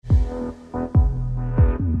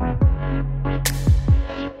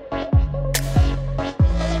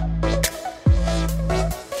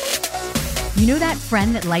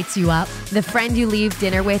friend that lights you up. The friend you leave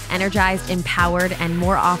dinner with energized, empowered, and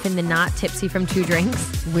more often than not, tipsy from 2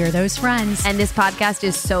 drinks. We're those friends. And this podcast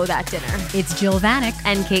is so that dinner. It's Jill Vanek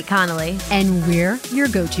And Kate Connolly. And we're your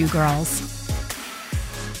go-to girls.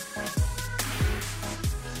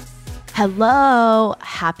 Hello.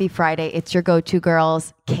 Happy Friday. It's your go-to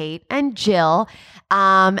girls, Kate and Jill.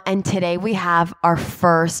 And today we have our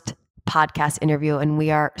first podcast interview, and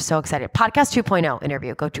we are so excited. Podcast 2.0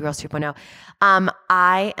 interview, Go-To Girls 2.0.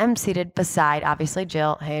 I am seated beside, obviously,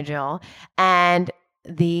 Jill. Hey, Jill. And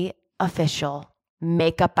the official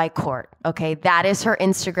Makeup by Court. Okay, that is her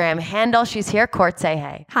Instagram handle. She's here. Court, say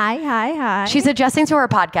hey. Hi. She's adjusting to her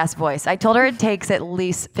podcast voice. I told her it takes at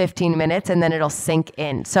least 15 minutes, and then it'll sink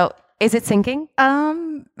in. So is it sinking?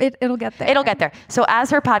 It'll get there. It'll get there. So as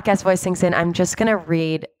her podcast voice sinks in, I'm just going to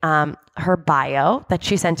read her bio that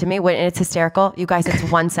she sent to me. And it's hysterical. You guys, it's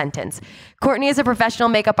one sentence. Courtney is a professional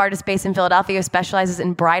makeup artist based in Philadelphia who specializes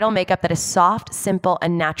in bridal makeup that is soft, simple,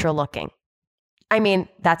 and natural looking. I mean,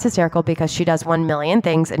 that's hysterical because she does 1 million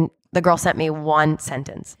things, and the girl sent me one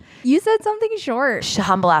sentence. You said something short.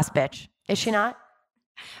 Humble ass bitch. Is she not?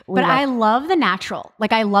 But I love the natural.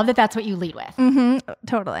 Like, I love that that's what you lead with. Mm-hmm.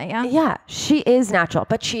 Totally, yeah. Yeah, she is natural,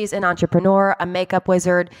 but she's an entrepreneur, a makeup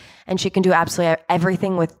wizard, and she can do absolutely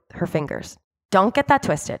everything with her fingers. Don't get that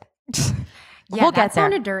twisted. We'll get there.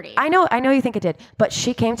 Sounded dirty. I know you think it did, but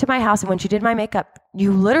she came to my house, and when she did my makeup,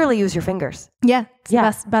 you literally use your fingers. Yeah,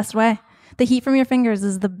 it's the best way. The heat from your fingers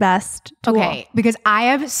is the best tool. Okay, because I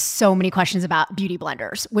have so many questions about beauty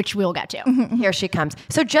blenders, which we'll get to. Mm-hmm. Here she comes.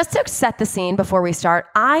 So just to set the scene before we start,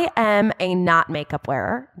 I am a not makeup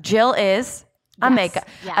wearer. Jill is a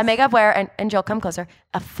makeup wearer, and Jill, come closer,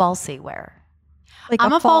 a falsie wearer. Like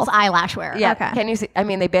I'm a false eyelash wearer. Yeah. Okay. Can you see? I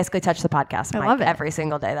mean, they basically touch the podcast mic love it. every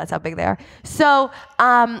single day. That's how big they are. So,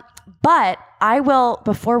 but I will,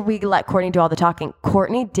 before we let Courtney do all the talking,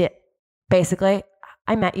 Courtney did, basically,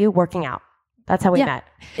 I met you working out. That's how we met.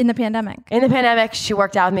 In the pandemic. In the pandemic, she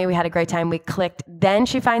worked out with me. We had a great time. We clicked. Then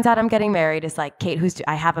she finds out I'm getting married. It's like, Kate,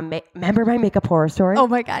 I have remember my makeup horror story? Oh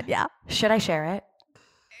my God, yeah. Should I share it?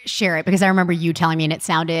 Share it, because I remember you telling me and it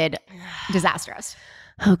sounded disastrous.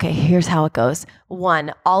 Okay, here's how it goes.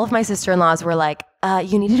 1, all of my sister-in-laws were like,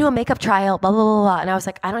 you need to do a makeup trial, blah, blah, blah, blah. And I was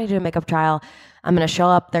like, I don't need to do a makeup trial. I'm going to show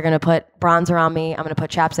up. They're going to put bronzer on me. I'm going to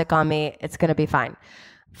put chapstick on me. It's going to be fine.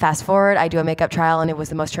 Fast forward, I do a makeup trial, and it was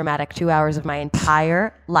the most traumatic 2 hours of my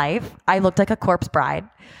entire life. I looked like a corpse bride.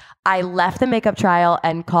 I left the makeup trial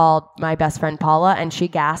and called my best friend Paula, and she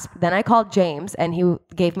gasped. Then I called James, and he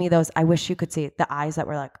gave me those, I wish you could see the eyes that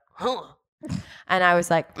were like, huh. And I was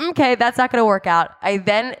like, okay, that's not going to work out. I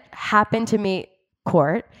then happened to meet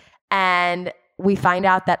Court, and we find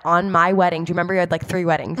out that on my wedding, do you remember you had like 3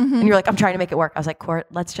 weddings? Mm-hmm. And you're like, I'm trying to make it work. I was like, Court,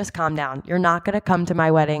 let's just calm down. You're not going to come to my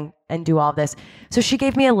wedding and do all this. So she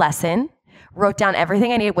gave me a lesson, wrote down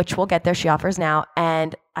everything I needed, which we'll get there. She offers now.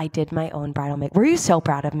 And I did my own bridal makeup. Were you so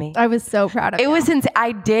proud of me? I was so proud of you. It was insane.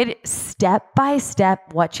 I did step by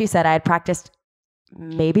step what she said. I had practiced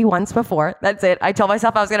maybe once before. That's it. I told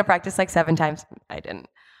myself I was going to practice like 7 times. I didn't.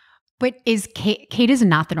 But is Kate is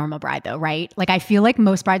not the normal bride though, right? Like, I feel like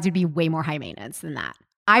most brides would be way more high maintenance than that.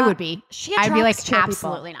 I would be. I'd be like,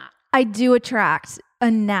 absolutely not. I do attract a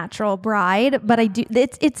natural bride, but I do.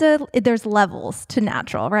 There's levels to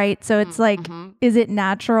natural, right? So it's like, is it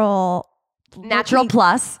natural? Natural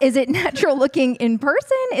plus? Is it natural looking in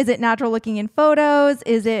person? Is it natural looking in photos?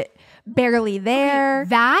 Is it barely there? Okay,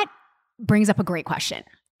 that brings up a great question.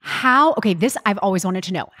 This I've always wanted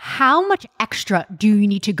to know. How much extra do you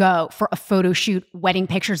need to go for a photo shoot, wedding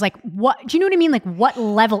pictures? Like, what, do you know what I mean? Like, what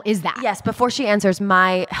level is that? Yes, before she answers,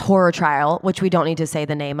 my horror trial, which we don't need to say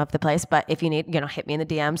the name of the place, but if you need, hit me in the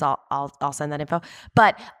DMs, I'll send that info.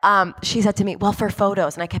 But she said to me, well, for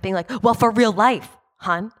photos. And I kept being like, well, for real life,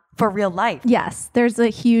 hun. For real life. Yes, there's a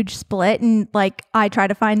huge split, and like I try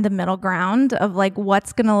to find the middle ground of like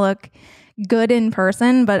what's going to look good in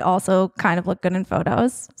person, but also kind of look good in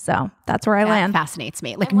photos. So that's where I land. Fascinates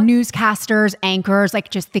me. Like newscasters, anchors, like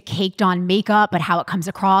just the caked on makeup, but how it comes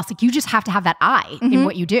across. Like, you just have to have that eye in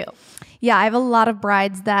what you do. Yeah, I have a lot of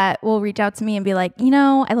brides that will reach out to me and be like,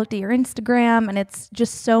 I looked at your Instagram and it's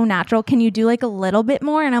just so natural. Can you do like a little bit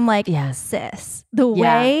more? And I'm like, yes, sis, the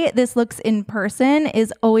way this looks in person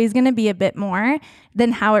is always going to be a bit more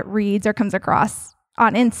than how it reads or comes across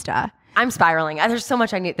on Insta. I'm spiraling. There's so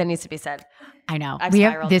much that needs to be said. I know. I've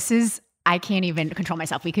spiraled. I can't even control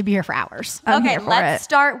myself. We could be here for hours. Okay, let's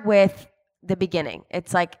start with the beginning.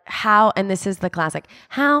 It's like how, and this is the classic,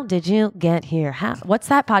 how did you get here? What's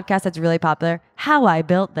that podcast that's really popular? How I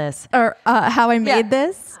Built This. Or How I Made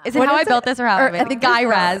This. Is it How I Built This or How I Made This? I think Guy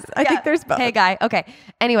Raz. I think there's both. Hey, Guy. Okay.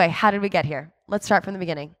 Anyway, how did we get here? Let's start from the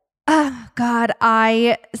beginning. God,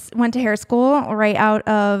 I went to hair school right out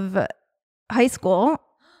of high school.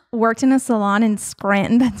 Worked in a salon in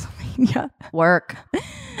Scranton, Pennsylvania. Work.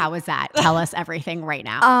 How was that? Tell us everything right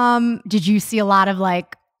now. Did you see a lot of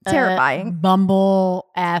like Terrifying. Bumble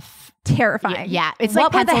F? Terrifying. Yeah. It's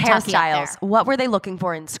What like were the pencil tucky up hairstyles? there. What were they looking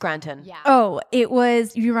for in Scranton? Yeah. Oh, it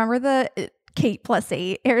was, you remember the Kate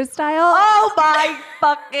 +8 hairstyle? Oh my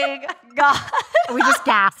fucking God. We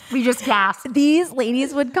just gasped. These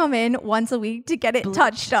ladies would come in once a week to get it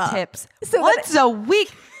touched up. Tips. So Once a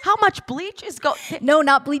week. How much bleach is going? No,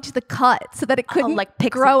 not bleach the cut so that it couldn't like pixie.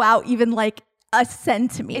 grow out even like a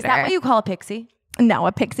centimeter. Is that what you call a pixie? No,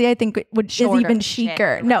 a pixie I think is Shorter even shit.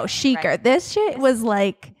 chicer. No, chicer. Right. This shit was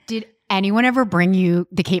like, Did anyone ever bring you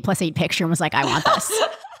the Kate +8 picture and was like, I want this?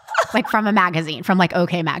 Like from a magazine, from like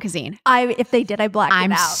OK Magazine. if they did, I blacked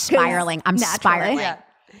I'm it out. 'cause spiraling. I'm naturally, spiraling. Yeah.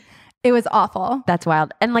 It was awful. That's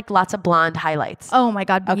wild. And like lots of blonde highlights. Oh my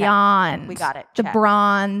God, beyond. We got it. The Check.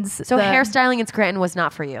 bronze. So the, hairstyling in Scranton was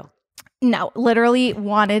not for you. No, literally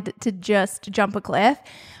wanted to just jump a cliff.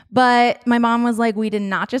 But my mom was like, we did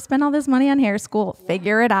not just spend all this money on hair school,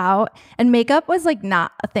 figure it out. And makeup was like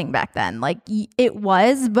not a thing back then. Like it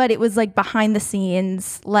was, but it was like behind the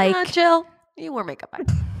scenes. Like, Jill, you wore makeup.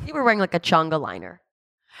 You were wearing like a chonga liner.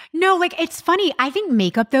 No, like it's funny. I think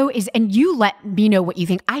makeup though is, and you let me know what you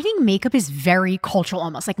think. I think makeup is very cultural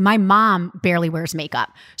almost. Like my mom barely wears makeup.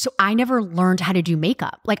 So I never learned how to do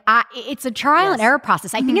makeup. Like it's a trial and error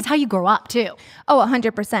process. I think it's how you grow up too. oh,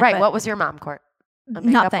 100%. Right. but What was your mom, Court? A makeup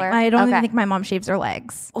nothing. wear? I don't even Okay. think my mom shaves her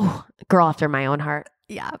legs. Ooh, girl after my own heart.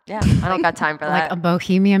 Yeah. Yeah. I don't got time for that. Like a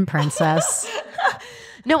bohemian princess.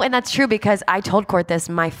 No, and that's true because I told Court this.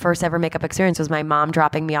 My first ever makeup experience was my mom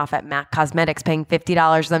dropping me off at MAC Cosmetics, paying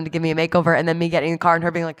 $50 for them to give me a makeover, and then me getting in the car and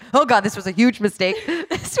her being like, "Oh God, this was a huge mistake.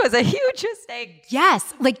 This was a huge mistake."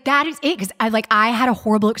 Yes, like that is it. Because I had a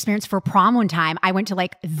horrible experience for prom one time. I went to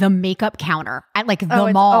like the makeup counter at like the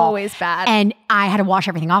it's mall. always bad. And I had to wash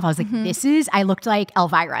everything off. I was like, I looked like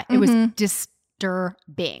Elvira. It was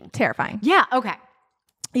disturbing. Terrifying. Yeah. Okay.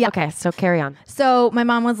 Yeah. Okay, so carry on. So my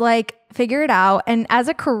mom was like, figure it out. And as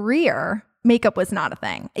a career, makeup was not a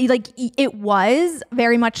thing. Like it was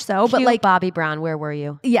very much so, but Cute like, Bobby Brown, where were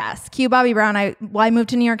you? yes, Q Bobby Brown. I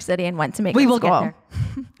moved to New York City and went to makeup We will school. get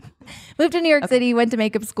there. Moved to New York City, went to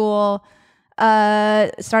makeup school,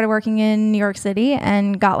 started working in New York City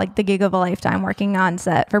and got like the gig of a lifetime working on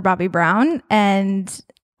set for Bobby Brown and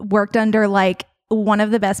worked under like one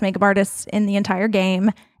of the best makeup artists in the entire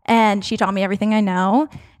game. And she taught me everything I know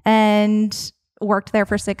and worked there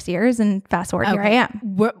for 6 years. And fast forward, here I am.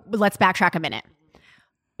 Let's backtrack a minute.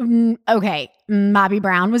 Okay. Bobby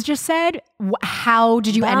Brown was just said. How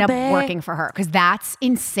did you end up Bobby. working for her? Because that's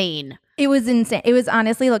insane. It was insane. It was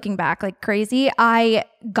honestly looking back like crazy. I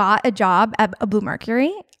got a job at a Blue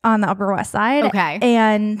Mercury on the Upper West Side. Okay.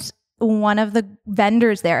 And one of the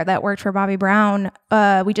vendors there that worked for Bobby Brown,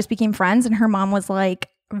 we just became friends. And her mom was like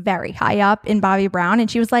very high up in Bobby Brown. And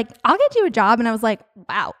she was like, I'll get you a job. And I was like,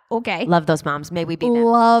 wow, okay. Love those moms. May we be them.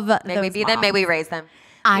 Love May we those be them. May moms. we raise them.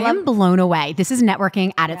 I am blown away. This is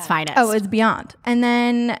networking at its finest. Oh, it's beyond. And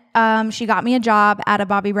then she got me a job at a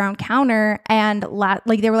Bobby Brown counter and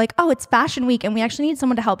like they were like, oh, it's fashion week and we actually need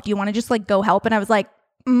someone to help. Do you want to just like go help? And I was like,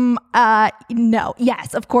 no,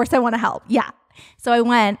 yes, of course I want to help. Yeah. So I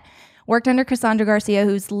went, worked under Cassandra Garcia,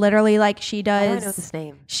 who's literally like I don't know does this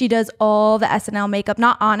name. she does all the SNL makeup,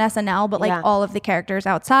 not on SNL, but like Yeah. all of the characters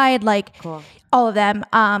outside, like Cool. all of them.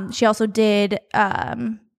 She also did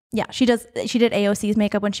she did AOC's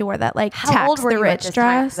makeup when she wore that like How old Tax were the you at Rich this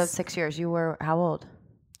time? dress. Those 6 years. You were how old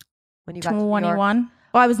when you got to New York? 21.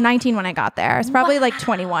 Well, I was 19 when I got there. I was probably like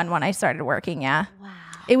 21 when I started working. Yeah. Wow.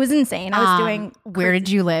 It was insane. I was doing. Where did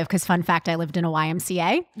you live? Because fun fact, I lived in a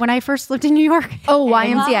YMCA when I first lived in New York. Oh,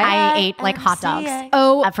 YMCA. I ate like hot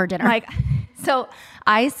dogs for dinner. Like, so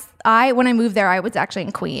I when I moved there, I was actually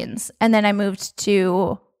in Queens, and then I moved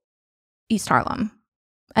to East Harlem,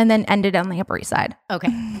 and then ended on the Upper East Side. Okay,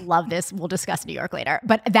 love this. We'll discuss New York later.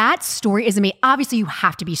 But that story is amazing. Obviously, you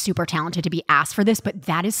have to be super talented to be asked for this, but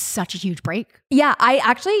that is such a huge break. Yeah, I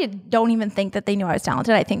actually don't even think that they knew I was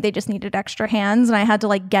talented. I think they just needed extra hands, and I had to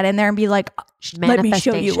like get in there and be like, "Let me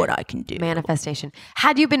show you what I can do." Manifestation.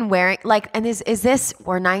 Had you been wearing like, and is this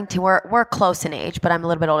we're 19? We're close in age, but I'm a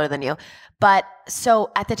little bit older than you. But so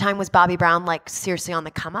at the time, was Bobby Brown like seriously on the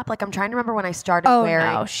come up? Like I'm trying to remember when I started wearing.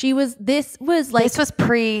 No, she was. This was like This was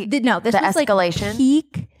pre. this the was escalation? like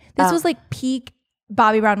peak. This Oh. was like peak.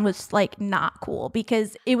 Bobby Brown was like not cool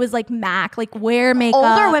because it was like MAC, like wear makeup.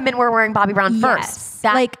 Older women were wearing Bobby Brown first. Yes.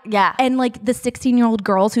 Yeah. And like the 16-year-old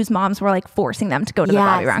girls whose moms were like forcing them to go to the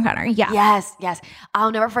Bobbi Brown counter. Yeah. Yes.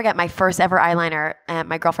 I'll never forget my first ever eyeliner.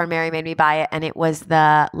 My girlfriend Mary made me buy it, and it was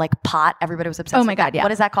the like pot. Everybody was obsessed. Oh my God, yeah.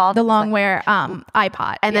 What is that called? The long wear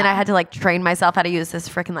iPod. And then I had to like train myself how to use this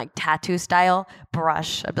freaking like tattoo style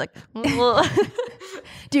brush. I'd be like,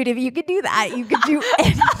 dude, if you could do that, you could do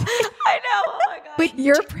anything. I know. Oh my God. But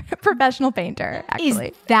you're a professional painter, actually.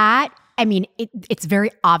 Is that, I mean, it's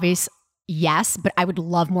very obvious, yes, but I would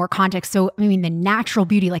love more context. So, I mean, the natural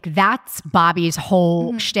beauty, like that's Bobbi's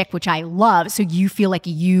whole shtick, which I love. So you feel like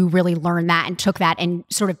you really learned that and took that and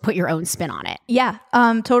sort of put your own spin on it. Yeah,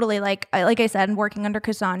 totally. Like I said, working under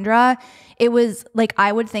Cassandra, it was like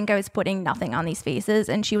I would think I was putting nothing on these faces,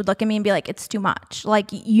 and she would look at me and be like, "It's too much. Like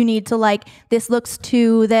you need to like this looks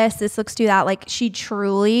too this looks too that." Like she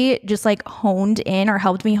truly just like honed in or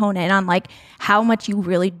helped me hone in on like how much you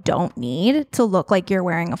really don't need to look like you're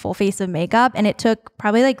wearing a full face of makeup. And it took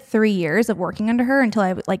probably like 3 years of working under her until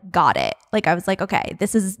I like got it. Like I was like, okay,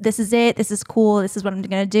 this is it. This is cool. This is what I'm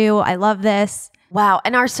gonna do. I love this. Wow.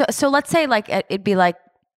 And so let's say like it'd be like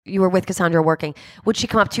you were with Cassandra working. Would she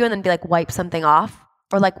come up to you and then be like, wipe something off?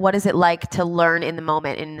 Or like, what is it like to learn in the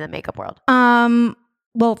moment in the makeup world?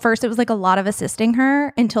 Well, first it was like a lot of assisting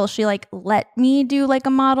her until she like let me do like a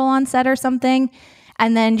model on set or something.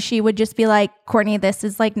 And then she would just be like, Courtney, this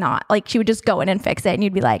is like not like she would just go in and fix it. And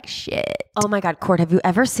you'd be like, shit. Oh my God, Court, have you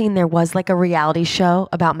ever seen there was like a reality show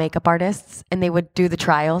about makeup artists and they would do the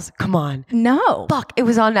trials? Come on. No. Fuck, it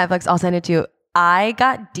was on Netflix. I'll send it to you. I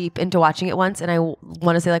got deep into watching it once, and I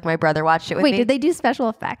want to say like my brother watched it with me. Wait, did they do special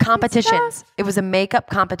effects? and Competitions. stuff? It was a makeup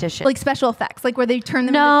competition. Like special effects, like where they turn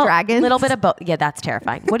them no, into dragons? a little bit of both. Yeah, that's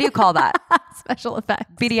terrifying. What do you call that? Special effects.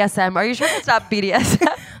 BDSM. Are you sure it's not BDSM?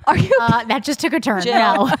 Are you? That just took a turn. Jill,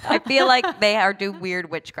 No. I feel like they are do weird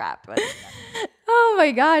witchcraft. But Oh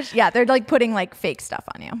my gosh. Yeah, they're like putting like fake stuff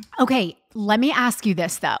on you. Okay, let me ask you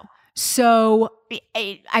this though. So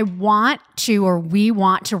I want to, or we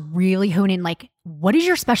want to really hone in, like, what is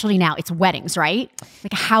your specialty now? It's weddings, right?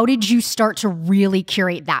 Like, how did you start to really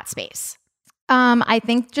curate that space? I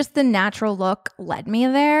think just the natural look led me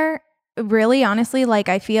there. Really, honestly, like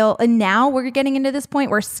I feel, and now we're getting into this point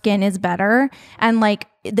where skin is better, and like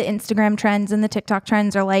the Instagram trends and the TikTok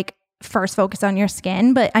trends are like first focus on your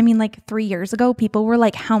skin. But I mean, like 3 years ago, people were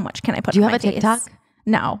like, "How much can I put?" Do you on have my a TikTok? face?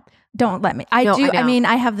 No, don't let me. I No, do. I I mean,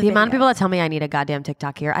 I have the amount of video. people that tell me I need a goddamn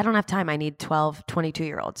TikTok here. I don't have time. I need 12,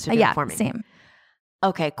 22-year-olds to do it for me. Same.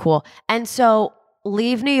 Okay, cool. And so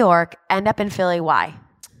leave New York, end up in Philly. Why?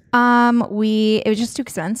 It was just too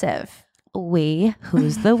expensive.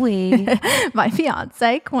 Who's the we? My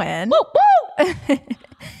fiance, Quinn.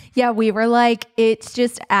 Yeah, we were like, it's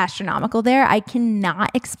just astronomical there. I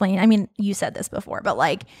cannot explain. I mean, you said this before, but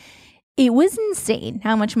like, it was insane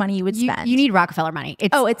how much money you would spend. You need Rockefeller money.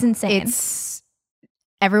 It's insane. It's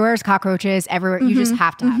everywhere's cockroaches. Everywhere. You just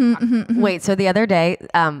have to have. Wait, so the other day,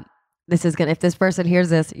 this is gonna, if this person hears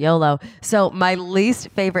this, YOLO. So my least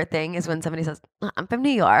favorite thing is when somebody says, I'm from New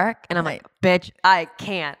York. And I'm like, bitch, I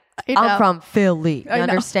can't. I'm from Philly. You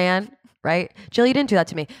understand? Right? Jill, you didn't do that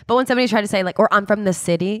to me. But when somebody tried to say like, or I'm from the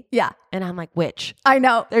city. Yeah. And I'm like, which? I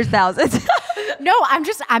know. There's thousands. No,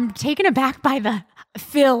 I'm taken aback by the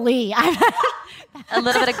Philly. A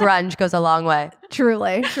little bit of grunge goes a long way.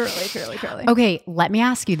 Truly. Okay, let me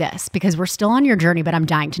ask you this, because we're still on your journey, but I'm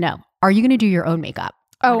dying to know. Are you going to do your own makeup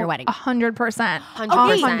on your wedding? 100%.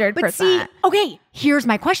 100%. But see, okay, here's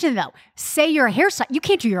my question though. Say you're a hairstylist. You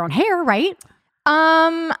can't do your own hair, right?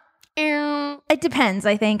 It depends,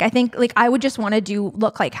 I think. I think like I would just want to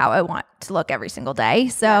look like how I want to look every single day.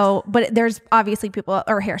 So, but there's obviously people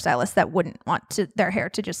or hairstylists that wouldn't want their hair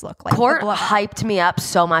to just look like Court the blowout. hyped me up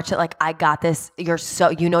so much that like, I got this. You're so,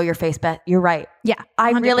 you know your face bet. You're right. Yeah.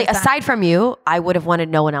 I really, 100%. aside from you, I would have wanted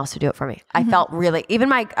no one else to do it for me. I felt really,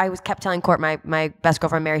 even I kept telling Court, my best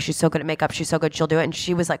girlfriend, Mary, she's so good at makeup. She's so good. She'll do it. And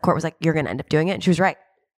she was like, Court was like, you're going to end up doing it. And she was right.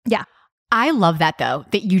 Yeah. I love that though,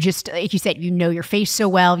 that you just, like you said, you know your face so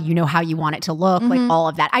well, you know how you want it to look, like all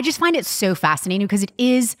of that. I just find it so fascinating because it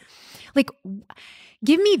is like,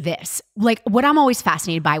 give me this. Like what I'm always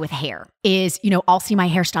fascinated by with hair is, I'll see my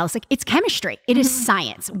hairstylist, like it's chemistry. It is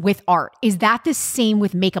science with art. Is that the same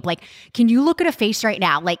with makeup? Like, can you look at a face right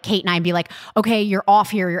now, like Kate and I, and be like, okay, you're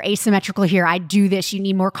off here, you're asymmetrical here, I do this, you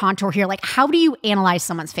need more contour here. Like, how do you analyze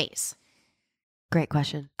someone's face? Great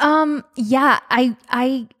question. Yeah, I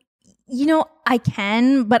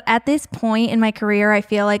can, but at this point in my career, I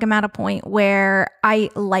feel like I'm at a point where I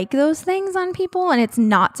like those things on people and it's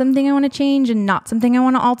not something I want to change and not something I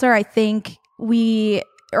want to alter. I think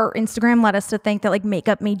Instagram led us to think that like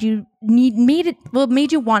makeup made you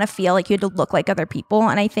want to feel like you had to look like other people.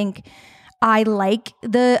 And I think I like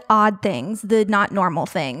the odd things, the not normal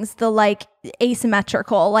things, the like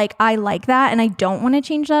asymmetrical. Like I like that. And I don't want to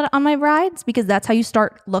change that on my brides because that's how you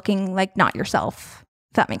start looking like not yourself.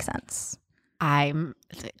 If that makes sense. I'm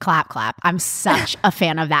clap. I'm such a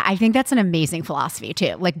fan of that. I think that's an amazing philosophy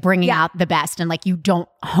too. Like bringing out the best and like you don't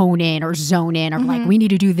hone in or zone in or like we need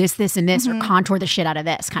to do this and this or contour the shit out of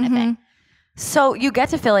this kind of thing. So you get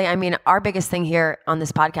to Philly. I mean, our biggest thing here on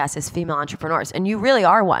this podcast is female entrepreneurs, and you really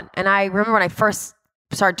are one. And I remember when I first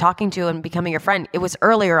started talking to you and becoming your friend, it was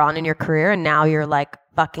earlier on in your career, and now you're like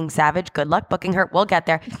fucking savage. Good luck booking her. We'll get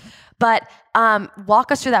there. But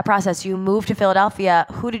walk us through that process. You moved to Philadelphia.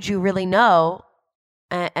 Who did you really know,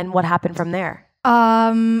 and what happened from there?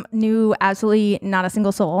 Knew absolutely not a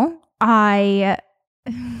single soul.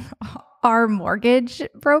 Our mortgage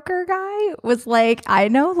broker guy was like, I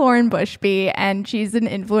know Lauren Bushby and she's an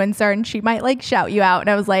influencer and she might like shout you out. And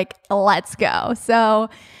I was like, let's go.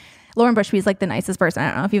 So Lauren Bushby is like the nicest person. I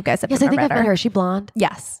don't know if you guys have Yes, I think I've met her. Is she blonde?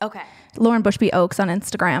 Yes. Okay. Lauren Bushby Oaks on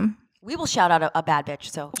Instagram. We will shout out a bad bitch.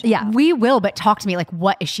 So Yeah. We will, but talk to me. Like,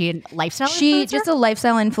 what is she a lifestyle? She influencer? just a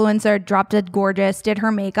lifestyle influencer, dropped dead gorgeous, did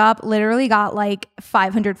her makeup, literally got like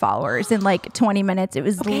 500 followers in like 20 minutes. It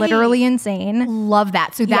was literally insane. Love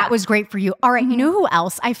that. So that was great for you. All right. You know who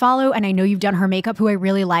else I follow? And I know you've done her makeup, who I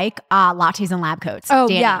really like? Lattes and Lab Coats. Oh,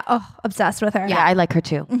 Danny. yeah. Oh, obsessed with her. yeah, I like her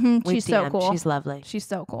too. We've She's so DM'd. cool. She's lovely. She's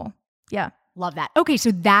so cool. Yeah. Love that. Okay. So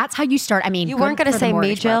that's how you start. I mean, You good weren't going to for the say me,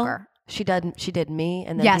 mortgage Jill. broker. She did me,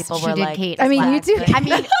 and then Yes, people she were did like, Kate. I mean, you too. I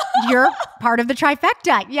mean, you're part of the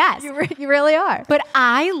trifecta. Yes. You really are. But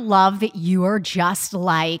I love that you are just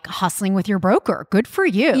like hustling with your broker. Good for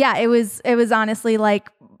you. Yeah, it was honestly like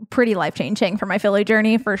pretty life-changing for my Philly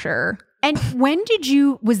journey for sure. And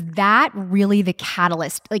was that really the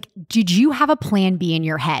catalyst? Like, did you have a plan B in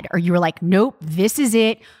your head? Or you were like, nope, this is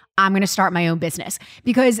it. I'm going to start my own business.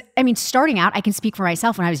 Because, I mean, starting out, I can speak for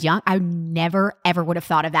myself. When I was young, I never, ever would have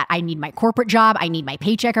thought of that. I need my corporate job. I need my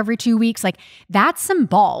paycheck every 2 weeks. Like, that's some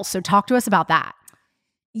balls. So talk to us about that.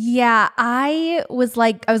 Yeah, I was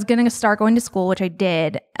going to start going to school, which I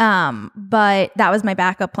did. But that was my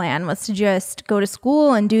backup plan, was to just go to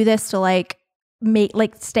school and do this to like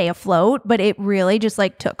stay afloat. But it really just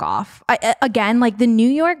like took off. Again, like the New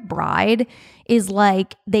York bride is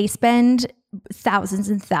like, they spend thousands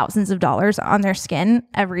and thousands of dollars on their skin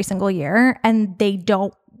every single year, and they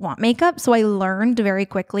don't want makeup. So I learned very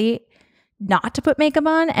quickly not to put makeup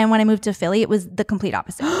on. And when I moved to Philly, it was the complete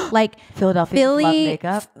opposite. Like Philadelphia love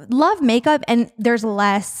makeup. Love makeup, and there's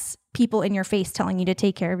less people in your face telling you to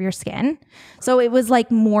take care of your skin. So it was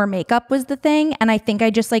like more makeup was the thing. And I think I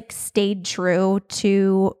just like stayed true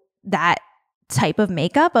to that type of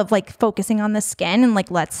makeup of like focusing on the skin and like,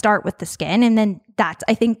 let's start with the skin. And then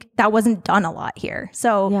I think that wasn't done a lot here.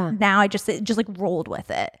 So now it just like rolled with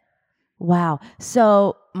it. Wow.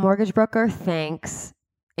 So mortgage broker, thanks.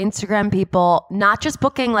 Instagram people, not just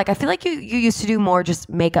booking. Like I feel like you used to do more just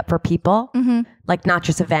makeup for people, like not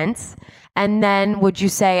just events. And then would you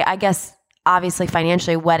say, I guess, obviously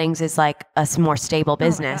financially weddings is like a more stable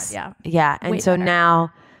business. Oh my God, yeah. And way so better.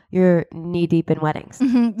 now you're knee deep in weddings.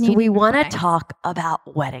 So we want to talk about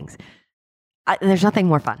weddings. There's nothing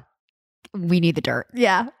more fun. We need the dirt.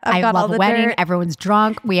 Yeah. I love a wedding. Dirt. Everyone's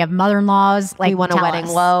drunk. We have mother-in-laws. Like, We want a tell wedding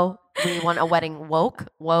us. low. We want a wedding woke,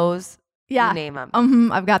 woes. Yeah. You name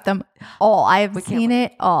them. I've got them all. I've can't seen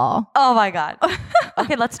it all. Oh my God.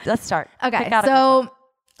 Okay, let's start. Okay. Pick out a So, good one.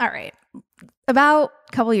 all right. About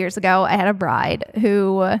a couple years ago, I had a bride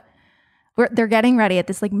who they're getting ready at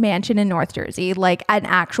this like mansion in North Jersey, like an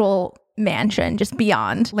actual mansion just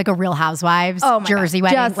beyond. Like a Real Housewives Oh my Jersey God.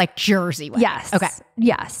 wedding. Just- Like Jersey wedding. Yes. Okay.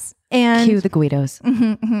 Yes. And Cue the Guidos.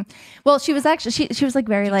 well, she was actually she was like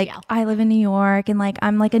very like, GTL. I live in New York and like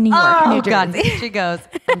I'm like a New York, New Jersey. She goes,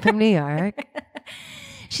 I'm from New York.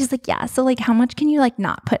 She's like, yeah. So like, how much can you like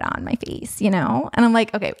not put on my face, you know? And I'm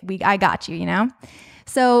like, okay, I got you, you know?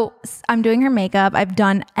 So I'm doing her makeup. I've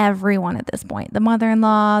done everyone at this point. The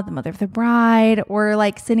mother-in-law, the mother of the bride. We're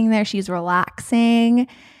like sitting there. She's relaxing.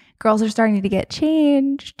 Girls are starting to get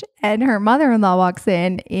changed. And her mother-in-law walks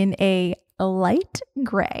in a light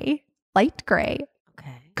gray, Okay.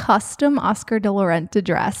 custom Oscar de la Renta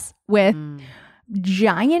dress with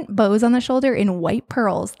giant bows on the shoulder in white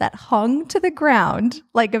pearls that hung to the ground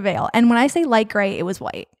like a veil. And when I say light gray, it was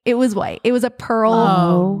white. It was white. It was a pearl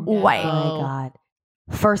Oh, white. Oh my God.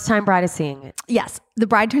 First time bride is seeing it. Yes. The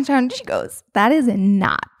bride turns around and she goes, that is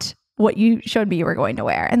not what you showed me you were going to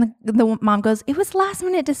wear. And the mom goes, it was last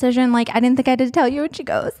minute decision. Like, I didn't think I had to tell you. And she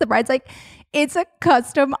goes, the bride's like, it's a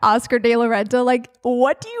custom Oscar de la Renta. Like,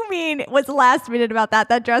 what do you mean it was last minute about that?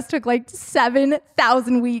 That dress took like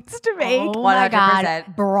 7,000 weeks to make. Oh my 100%.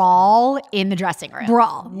 God. Brawl in the dressing room.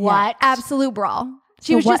 Brawl. What? Absolute brawl.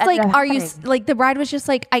 She So was what just like, ended up are you, happening? like, the bride was just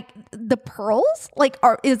like, the pearls? Like,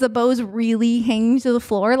 is the bows really hanging to the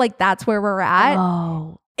floor? Like, that's where we're at.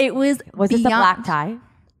 Oh. It was it the beyond- black tie?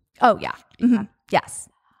 Oh, yeah. Mhm. Yes.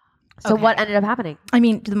 So Okay. what ended up happening? I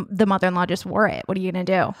mean, the mother-in-law just wore it. What are you going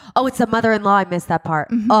to do? Oh, it's the mother-in-law. I missed that part.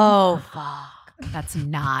 Oh, fuck. That's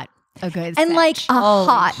not a good And like cinch. a Holy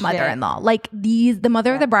hot shit. mother-in-law. Like the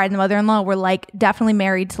mother of the bride and the mother-in-law were like definitely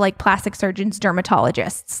married to like plastic surgeons,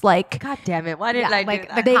 dermatologists. Like, God damn it. Why didn't I do like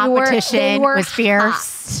that? the They were- competition they were was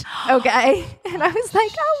fierce. okay. And I was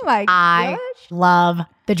like, oh my I gosh. love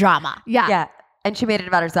the drama. Yeah. Yeah. And she made it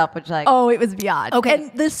about herself, which like, Oh, it was beyond. Okay.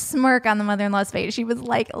 And the smirk on the mother-in-law's face, she was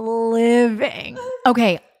like living.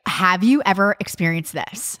 Okay, have you ever experienced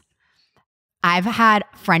this? I've had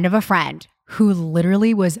a friend of a friend who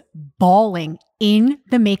literally was bawling in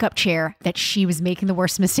the makeup chair that she was making the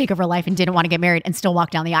worst mistake of her life and didn't want to get married and still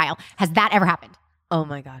walked down the aisle. Has that ever happened? oh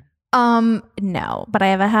my God. No, but I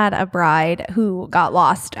have had a bride who got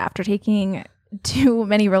lost after taking too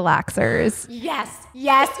many relaxers. Yes,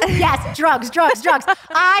 yes, yes. Drugs.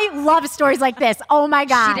 I love stories like this. Oh my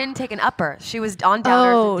God. She didn't take an upper. She was on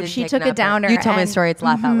downers. Oh, and didn't she take took an a upper. downer You told me a and- story. It's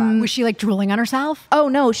laugh out loud. Was she like drooling on herself? Oh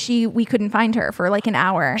no, we couldn't find her for like an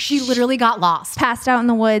hour. She literally got lost. passed out in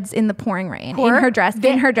the woods in the pouring rain Poor- in her dress.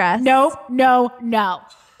 In her dress. No.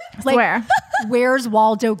 Like, Swear. where's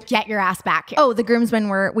Waldo? Get your ass back here. Oh, the groomsmen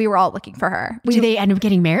we were all looking for her. Did they end up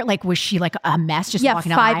getting married? Like, was she like a mess just Yeah, walking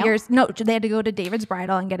down the 5 aisle? years. No, they had to go to David's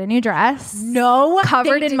bridal and get a new dress. No,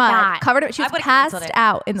 Covered they in did mud. not. Covered. She I was would've passed canceled it.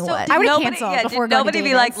 out in the woods. I would've Nobody- canceled yeah, before did going to nobody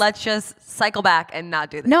be like, David's. let's just cycle back and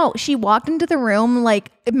not do that? No, she walked into the room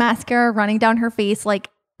like mascara running down her face, like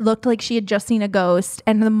looked like she had just seen a ghost.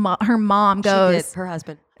 And her mom She did. goes, Her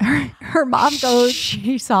husband. her mom goes,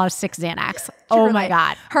 She saw 6 Xanax. Oh my Truly.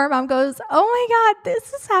 God. Her mom goes, oh my God, this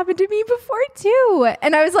has happened to me before too.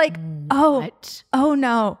 And I was like, What? oh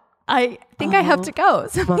no, I think I have to go.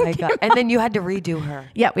 So Oh my God. And then you had to redo her.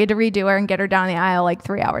 yeah, we had to redo her and get her down the aisle like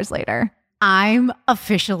 3 hours later. I'm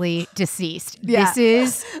officially deceased. Yeah. This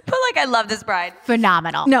is But like, I love this bride.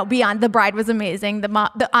 phenomenal. No, beyond the bride was amazing.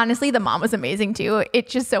 Honestly, the mom was amazing too. It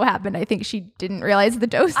just so happened, I think she didn't realize the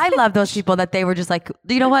dose. I love those people that they were just like,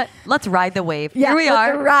 you know what? Let's ride the wave. Yeah, Here we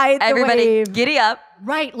let's are. ride the Everybody wave. giddy up.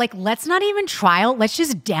 Right. Like, let's not even trial. Let's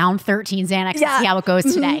just down 13 Xanax Yeah. and see how it goes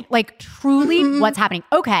today. Like, truly, what's happening?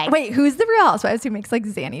 Okay. Wait, who's the real housewives who makes like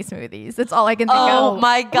Xanny smoothies? That's all I can think Oh of.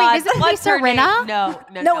 my God. is it What's Lisa her name? Rinna? No,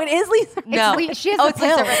 No, it is Lisa. No. She has Oh, the it's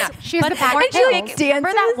Lisa pills. Rinna. She has But the packed weren't she, you like, pills. remember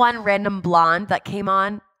that dances? one random blonde that came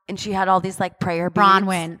on and she had all these like prayer beads?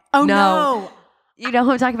 Bronwyn. Oh no. You know who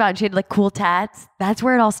I'm talking about? And she had like cool tats. That's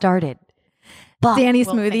where it all started. But Xanny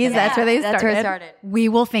we'll think smoothies. of That's it. where they That's started. where it started. We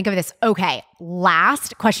will think of this. Okay.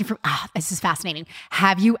 Last question from this is fascinating.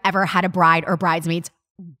 Have you ever had a bride or bridesmaids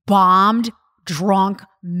bombed, drunk,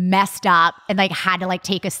 messed up, and like had to like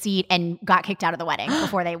take a seat and got kicked out of the wedding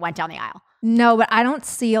before they went down the aisle? No, but I don't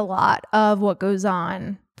see a lot of what goes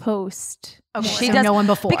on post. Okay. She so does no one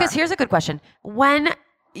before. Because here's a good question. When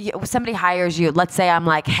somebody hires you, let's say I'm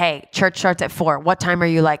like, hey, church starts at 4. What time are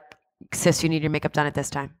you like, sis, you need your makeup done at this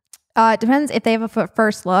time? It depends. If they have a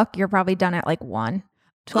first look, you're probably done at like 1.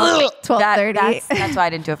 12:30. That's why I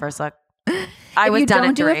didn't do a first look. I If was you done don't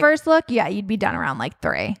at do 3. a first look, yeah, you'd be done around like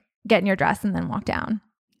 3. Get in your dress and then walk down.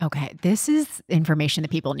 okay, this is information that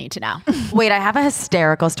people need to know. Wait, I have a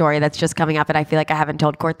hysterical story that's just coming up, and I feel like I haven't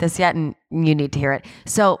told Court this yet, and you need to hear it.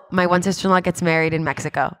 So my one sister-in-law gets married in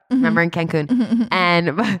Mexico. Remember in Cancun?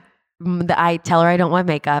 And I tell her I don't want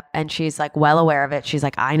makeup, and she's like well aware of it. She's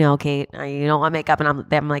like, I know, Kate, you don't want makeup. And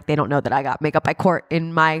I'm like, they don't know that I got makeup by Court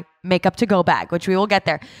in my makeup to go bag, which we will get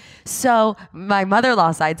there. So my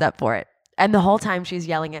mother-in-law signs up for it. And the whole time she's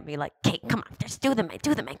yelling at me like, Kate, come on, just do the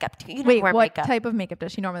makeup. You don't Wait, wear what makeup. type of makeup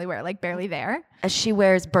does she normally wear? Like barely there? She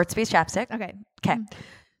wears Burt's Bees chapstick. Okay. Okay.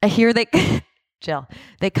 Here they, Jill,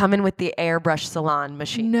 they come in with the airbrush salon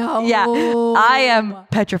machine. No. Yeah. I am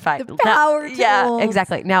petrified. The power Yeah, tools.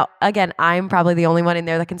 exactly. Now, again, I'm probably the only one in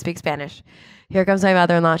there that can speak Spanish. Here comes my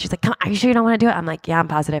mother-in-law. She's like, come on, are you sure you don't want to do it? I'm like, yeah, I'm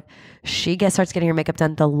positive. She starts getting her makeup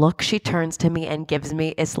done. The look she turns to me and gives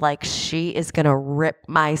me is like she is going to rip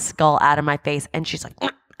my skull out of my face. And she's like,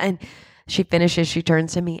 and she finishes, she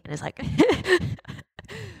turns to me and is like,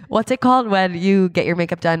 what's it called when you get your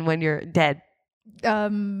makeup done when you're dead?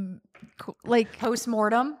 Like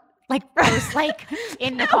Post-mortem. like first, like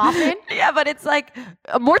in the coffin. Yeah, but it's like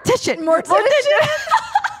a mortician.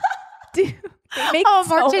 Dude, they make Oh,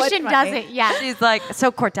 so much mortician money. does it. Yeah. She's like,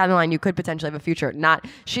 so Court, down the line, you could potentially have a future. Not,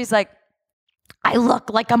 she's like, I look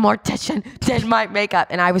like a mortician did my makeup.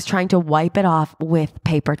 And I was trying to wipe it off with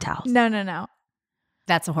paper towels. No.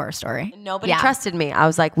 That's a horror story. Nobody trusted me. I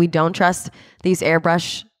was like, we don't trust these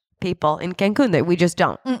airbrush people in Cancun. That we just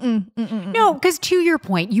don't. No, because to your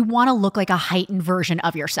point, you want to look like a heightened version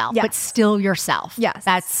of yourself, but still yourself. Yes.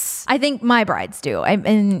 That's I think my brides do. I'm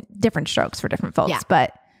in different strokes for different folks,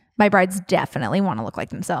 but my brides definitely want to look like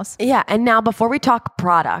themselves. Yeah. And now before we talk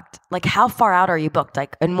product, like how far out are you booked?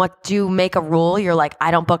 Like, and what do you make a rule? You're like,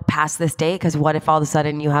 I don't book past this date because what if all of a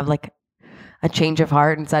sudden you have like a change of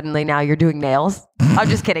heart and suddenly now you're doing nails? I'm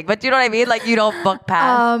just kidding. But do you know what I mean? Like you don't book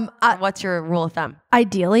past. What's your rule of thumb?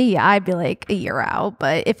 Ideally, yeah, I'd be like a year out.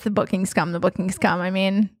 But if the bookings come, the bookings come. I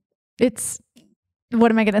mean, it's,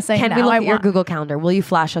 what am I going to say Can now? we look at your Google Calendar? Will you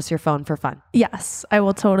flash us your phone for fun? Yes, I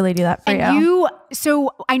will totally do that for and you.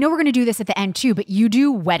 So I know we're going to do this at the end too, but you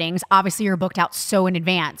do weddings. Obviously, you're booked out so in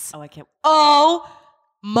advance. Oh, I can't. Oh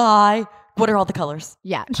my. What are all the colors?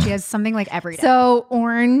 Yeah, she has something like every day. So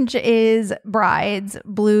orange is brides,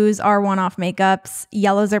 blues are one-off makeups,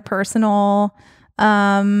 yellows are personal,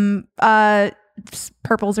 purples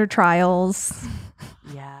are trials.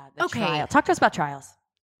 Yeah. Okay. Trial. Talk to us about trials.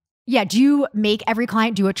 Yeah. Do you make every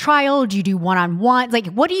client do a trial? Do you do one-on-one? Like,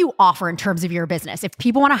 what do you offer in terms of your business? If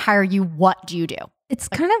people want to hire you, what do you do? It's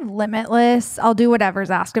kind of limitless. I'll do whatever's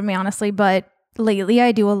asked of me, honestly, but lately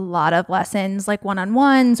I do a lot of lessons, like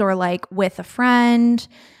one-on-ones or like with a friend.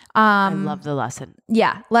 I love the lesson.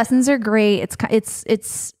 Yeah, lessons are great. It's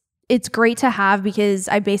great to have because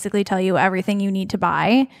I basically tell you everything you need to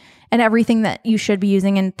buy and everything that you should be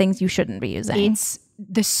using and things you shouldn't be using. It's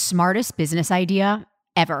the smartest business idea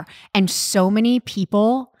ever. And so many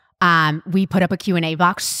people, we put up a Q&A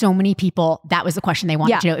box. So many people, that was the question they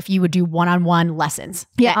wanted to know, if you would do one-on-one lessons.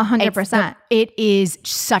 Yeah, 100%. It is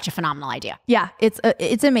such a phenomenal idea. Yeah, it's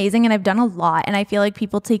amazing. And I've done a lot. And I feel like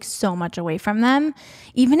people take so much away from them.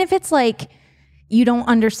 Even if it's like, you don't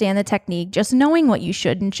understand the technique, just knowing what you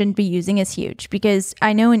should and shouldn't be using is huge. Because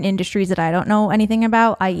I know in industries that I don't know anything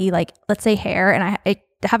about, i.e. like, let's say hair, and I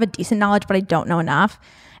have a decent knowledge, but I don't know enough.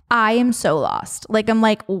 I am so lost. Like, I'm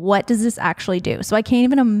like, what does this actually do? So I can't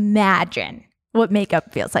even imagine what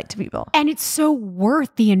makeup feels like to people. And it's so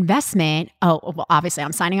worth the investment. Oh, well, obviously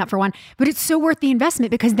I'm signing up for one, but it's so worth the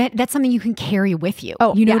investment because that's something you can carry with you.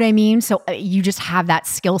 Oh, you know what I mean? So you just have that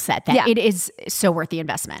skill set that it is so worth the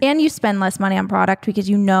investment. And you spend less money on product because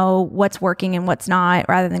you know what's working and what's not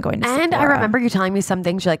rather than going to And Sephora. I remember you telling me some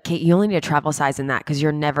things. You're like, Kate, you only need a travel size in that because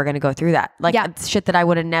you're never going to go through that. Like shit that I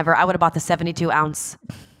would have bought the 72 ounce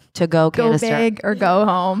to go canister. Go big or go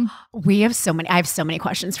home. I have so many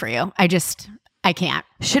questions for you. I can't.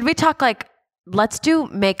 Should we talk like, let's do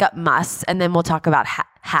makeup musts and then we'll talk about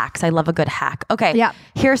hacks. I love a good hack. Okay. Yeah.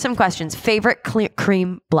 Here are some questions. Favorite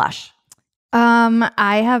cream blush?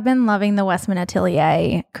 I have been loving the Westman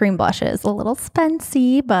Atelier cream blushes. A little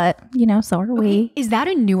spency, but so are we. Is that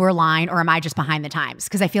a newer line or am I just behind the times?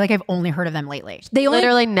 Because I feel like I've only heard of them lately. They only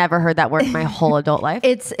Literally never heard that word my whole adult life.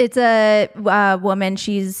 It's a woman.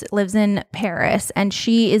 She's lives in Paris and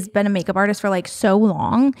she has been a makeup artist for like so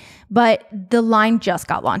long, but the line just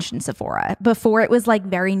got launched in Sephora. Before it was like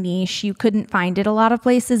very niche. You couldn't find it a lot of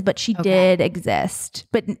places, but she did exist.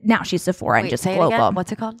 But now she's Sephora and just say global. It again.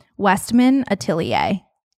 What's it called? Westman Atelier.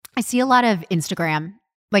 I see a lot of Instagram,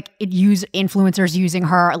 like influencers using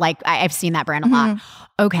her. Like I've seen that brand a lot.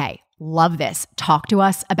 Okay. Love this. Talk to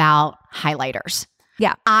us about highlighters.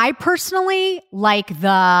 Yeah. I personally like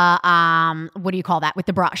the, what do you call that? With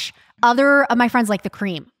the brush. Other of my friends like the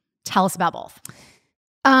cream. Tell us about both.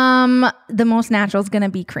 The most natural is going to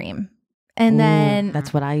be cream. And then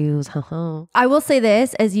that's what I use. I will say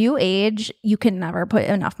this, as you age, you can never put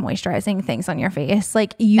enough moisturizing things on your face.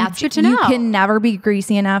 Like that's good to know. You can never be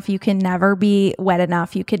greasy enough. You can never be wet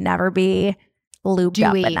enough. You can never be looped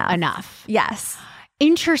dewy up enough. Yes.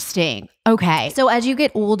 Interesting. Okay. So as you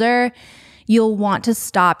get older, you'll want to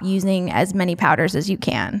stop using as many powders as you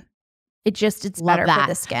can. It's better for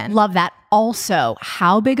the skin. Love that. Also,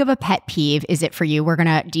 how big of a pet peeve is it for you? We're going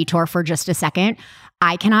to detour for just a second.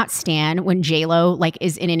 I cannot stand when J-Lo like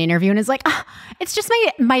is in an interview and is like, it's just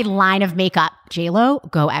my line of makeup. J-Lo,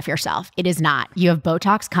 go F yourself. It is not. You have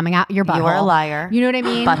Botox coming out your butthole. You are a liar. You know what I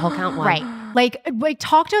mean? Butthole count 1. Right. Like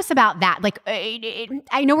talk to us about that. Like,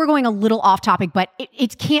 I know we're going a little off topic, but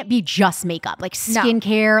it can't be just makeup, like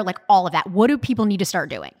skincare, like all of that. What do people need to start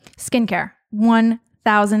doing? Skincare.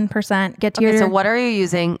 1,000%. Get to your. So what are you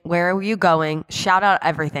using? Where are you going? Shout out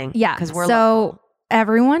everything. Yeah. Because we're so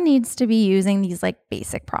everyone needs to be using these like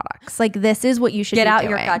basic products. Like this is what you should Get be out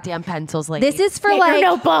doing. your goddamn pencils, lady. This is for Get your like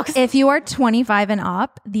notebooks. if you are 25 and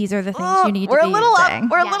up, these are the things you need to be We're a little using. up.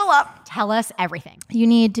 We're a little up. Tell us everything. You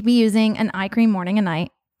need to be using an eye cream morning and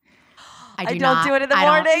night. I don't not. do it in the I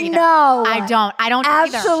don't morning. either. No. I don't. I don't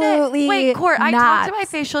either. Absolutely. Wait, Court, I talk to not. my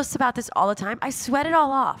facialists about this all the time. I sweat it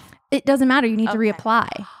all off. It doesn't matter. You need to Okay. reapply.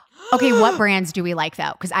 Okay, what brands do we like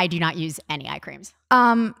though? Because I do not use any eye creams.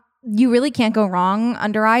 You really can't go wrong.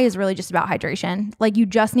 Under eye is really just about hydration. Like you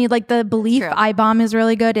just need like the Belief True. Eye Balm is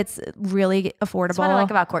really good. It's really affordable. That's what I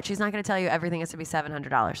like about Court. She's not going to tell you everything has to be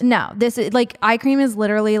 $700. No, this is like eye cream is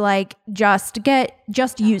literally like just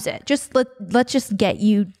use it. Let's just get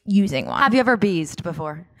you using one. Have you ever beezed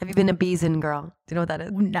before? Have you been a beezing girl? Do you know what that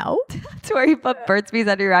is? No, It's where you put Burt's Bees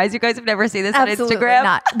under your eyes. You guys have never seen this absolutely on Instagram?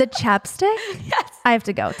 not. The chapstick. Yes. I have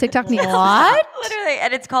to go. TikTok needs What? Literally.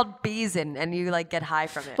 And it's called beezing and you like get high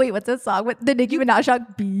from it. Wait, what's that song with the Nicki Minaj song?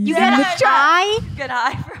 Bees You in get the high? Get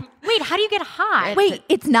high from Wait, how do you get high? Wait,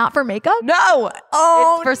 it's not for makeup? No.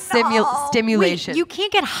 Oh, it's for no. stimulation. Wait, you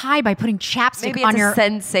can't get high by putting chapstick Maybe on it's your. a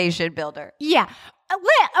sensation builder. Yeah.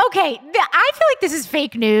 Okay. I feel like this is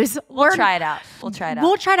fake news. We'll try it out. We'll try it out.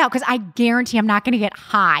 We'll try it out because I guarantee I'm not going to get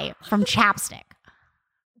high from chapstick.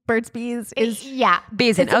 Burt's Bees is Yeah.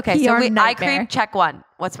 Beezing. It's a Okay, so PR eye nightmare. cream, check one.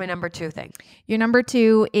 What's my number 2 thing? your number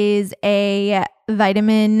 2 is a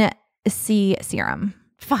vitamin C serum.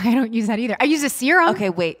 Fuck, I don't use that either. I use a serum. Okay,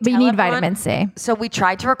 wait. But you tell need everyone- vitamin C. So we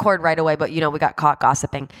tried to record right away, but we got caught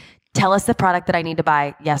gossiping. Tell us the product that I need to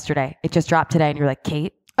buy yesterday. It just dropped today, and you're like,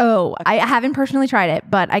 Kate? Oh, I haven't personally tried it,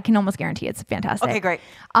 but I can almost guarantee it's fantastic. Okay, great.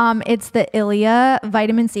 It's the Ilia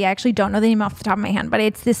vitamin C. I actually don't know the name off the top of my hand, but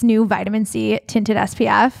it's this new vitamin C tinted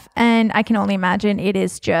SPF, and I can only imagine it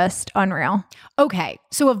is just unreal. Okay.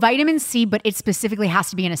 So a vitamin C, but it specifically has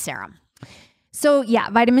to be in a serum. So yeah,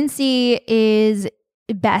 vitamin C is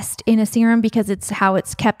best in a serum because it's how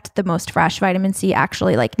it's kept the most fresh. Vitamin C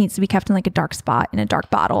actually like needs to be kept in like a dark spot in a dark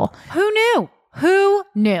bottle. Who knew? Who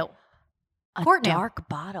knew? A Court knew. dark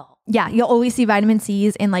bottle. Yeah, you'll always see vitamin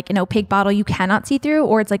C's in like an opaque bottle you cannot see through,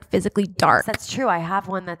 or it's like physically dark. That's true. I have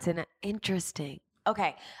one that's in interesting.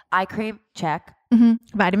 Okay, eye cream, check.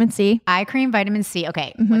 Vitamin C. Eye cream, vitamin C.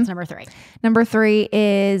 Okay. What's number 3? Number 3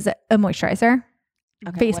 is a moisturizer.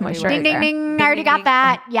 Okay, Face what are we moisturizer. wearing? Ding, ding, ding. I already ding, got ding.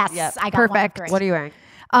 that. Yes. Yep. I got Perfect. 1 of 3. What are you wearing?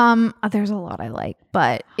 There's a lot I like,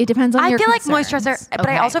 but it depends on I your feel like concerns. moisturizer, but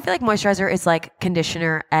I Okay. also feel like moisturizer is like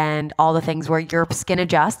conditioner and all the things where your skin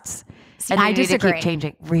adjusts. See, and I you need to disagree. keep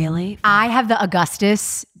changing. Really? I have the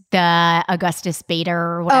Augustus Beta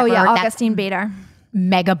or whatever. Oh yeah, That's Augustine Beta.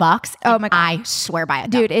 mega bucks. Oh and my God. I swear by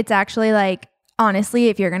it. though. Dude, it's actually like honestly,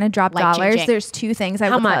 if you're gonna drop dollars, Life-changing. there's 2 things I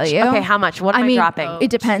How will tell much? you. Okay, how much? What am I dropping? It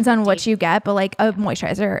depends on what you get, but like a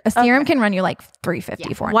moisturizer, a serum can run you like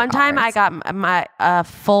 $350, $400. One time I got my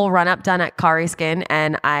full run up done at Kari Skin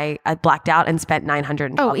and I blacked out and spent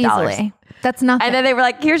 $912. oh easily. That's nothing. And then they were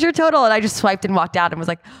like, here's your total. And I just swiped and walked out and was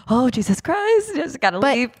like, oh, Jesus Christ. Just got to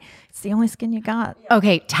but leave. it's the only skin you got.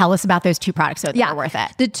 Okay, tell us about those 2 products so that are worth it.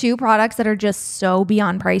 The 2 products that are just so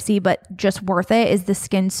beyond pricey, but just worth it is the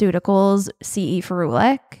SkinCeuticals CE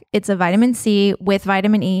Ferulic. It's a vitamin C with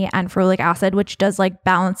vitamin E and ferulic acid, which does like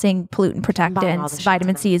balancing pollutant buying all protectants, this shit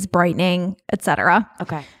vitamin C is brightening, etc.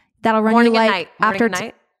 Okay. That'll run Morning you and like night. Morning after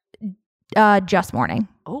and night. just morning.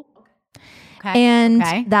 Oh. Okay. And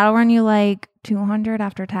Okay. that'll run you like $200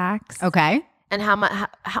 after tax. Okay. And how much?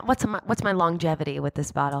 What's my longevity with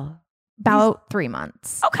this bottle? About 3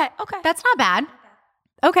 months. Okay. Okay. That's not bad.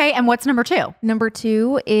 Okay, and what's number 2? Number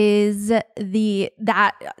 2 is your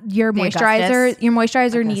moisturizer. Augustus. Your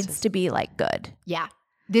moisturizer Augustus. needs to be like good. Yeah.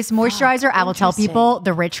 This moisturizer, I will tell interesting. people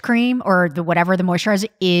the rich cream or the whatever the moisturizer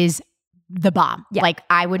is the bomb. Yeah. Like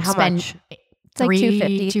I would How spend much? It's like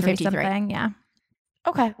 250, 253. something. Yeah.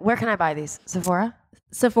 Okay. Where can I buy these? Sephora?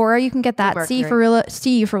 Sephora, you can get that. Blue C Mercury.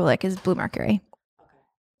 Ferulic is Blue Mercury.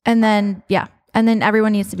 And then, and then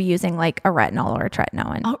everyone needs to be using like a retinol or a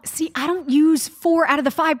tretinoin. Oh, see, I don't use 4 out of the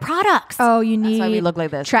 5 products. Oh, you That's why we need look like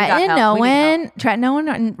this. We got help. We need help.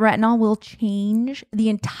 Tretinoin and retinol will change the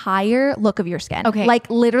entire look of your skin. Okay. Like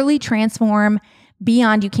literally transform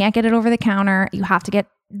beyond. You can't get it over the counter. You have to get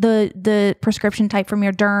the prescription type from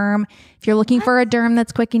your derm. If you're looking for a derm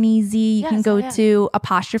that's quick and easy, you can go to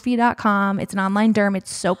apostrophe.com. It's an online derm.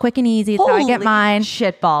 It's so quick and easy. It's how I get Holy mine.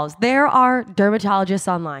 Shitballs. There are dermatologists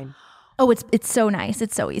online. Oh, it's so nice.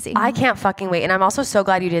 It's so easy. I can't fucking wait. And I'm also so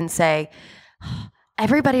glad you didn't say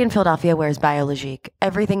everybody in Philadelphia wears Biologique.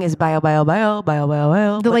 Everything is bio.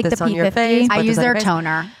 The, Put like, this the on your P50. face. I put use this on their your face.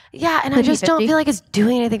 toner. Yeah, and The I just don't P50. feel like it's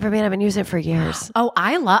doing anything for me. And I've been using it for years. Oh,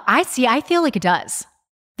 I feel like it does.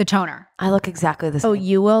 The toner. I look exactly the same. Oh,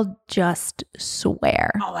 you will just swear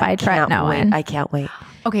by can't Tretinoin. wait. I can't wait.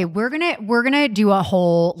 Okay, we're gonna do a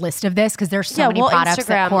whole list of this because there's so many products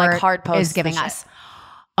that Instagram, Court hard post is giving the us.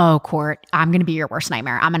 Oh, Court, I'm gonna be your worst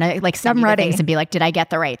nightmare. I'm gonna send you the ready. things and be like, did I get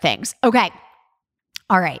the right things? Okay.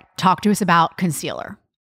 All right. Talk to us about concealer.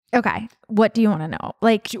 Okay. What do you want to know?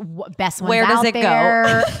 Like, Best ones Where does out it go?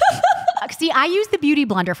 there. See, I use the Beauty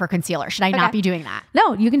Blender for concealer. Should I not Okay. be doing that?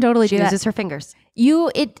 no, you can totally She do that. uses her fingers.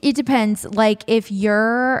 It depends. Like if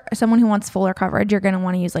you're someone who wants fuller coverage, you're going to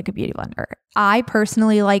want to use like a beauty blender. I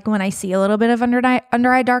personally like when I see a little bit of under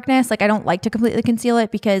eye darkness, like I don't like to completely conceal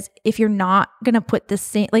it because if you're not going to put the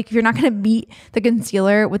same, like if you're not going to meet the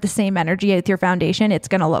concealer with the same energy with your foundation, it's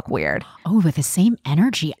going to look weird. Oh, with the same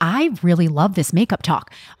energy. I really love this makeup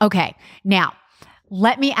talk. Okay. Now,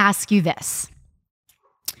 let me ask you this.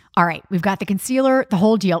 All right, we've got the concealer, the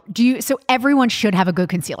whole deal. So everyone should have a good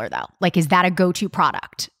concealer though. Like, is that a go-to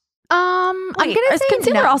product? I'm Wait, going to is say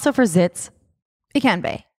concealer no. also for zits? It can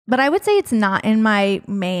be, but I would say it's not in my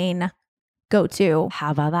main go-to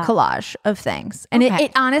How about that? collage of things. And Okay.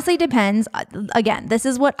 it honestly depends. Again, this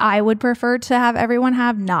is what I would prefer to have everyone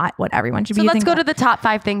have, not what everyone should So be let's using. go to the top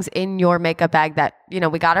 5 things in your makeup bag that,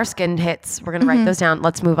 we got our skin hits. We're going to write those down.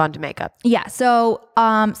 Let's move on to makeup. Yeah. So,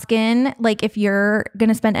 skin, like if you're going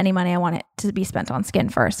to spend any money, I want it to be spent on skin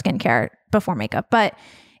first, skincare before makeup. But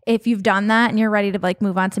if you've done that and you're ready to like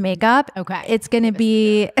move on to makeup, Okay. it's going to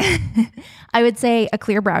be, I would say a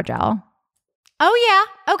clear brow gel. Oh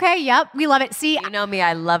yeah. Okay. Yep. We love it. See, You know me,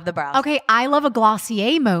 I love the brows. okay, I love a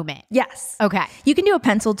Glossier moment. Yes. Okay. You can do a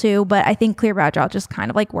pencil too, but I think clear brow gel just kind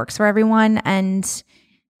of like works for everyone. And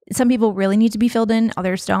some people really need to be filled in,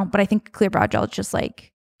 others don't. But I think clear brow gel just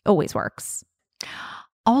like always works.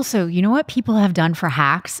 Also, you know what people have done for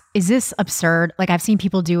hacks? Is this absurd? Like I've seen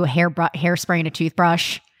people do hairspray in a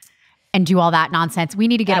toothbrush and do all that nonsense. We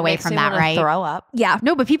need to get away from that, right? Throw up. Yeah.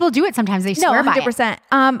 No, but people do it sometimes. They No, swear by it. 100%.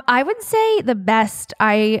 I would say the best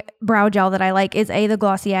brow gel that I like is A, the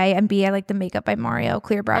Glossier, and B, I like the Makeup by Mario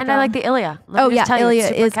clear brow And gel. I like the Ilia. Let Oh me yeah, just tell you, Ilia it's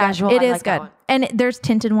super is casual. good. It I is like that good. one. And there's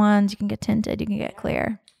tinted ones. You can get tinted. You can get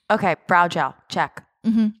clear. Okay, brow gel. Check.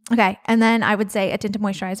 Okay, and then I would say a tinted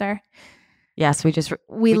moisturizer. Yes, we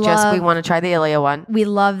We want to try the Ilia one. We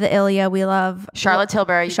love the Ilia. We love Charlotte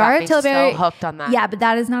Tilbury. You Charlotte got me Tilbury. so hooked on that. Yeah, but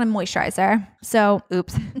that is not a moisturizer. So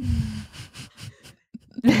Oops.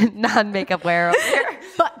 Non-makeup wear over here.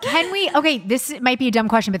 But can we, okay, this might be a dumb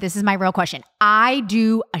question, but this is my real question. I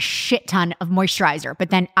do a shit ton of moisturizer,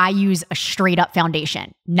 but then I use a straight up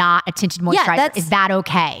foundation, not a tinted moisturizer. that's- Is that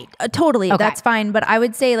okay? totally, Okay. that's fine. But I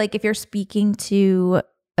would say like if you're speaking to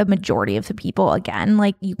a majority of the people, again,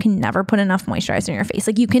 like you can never put enough moisturizer in your face.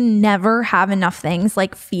 Like you can never have enough things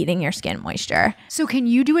like feeding your skin moisture. So can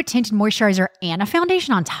you do a tinted moisturizer and a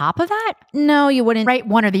foundation on top of that? No, you wouldn't. Right?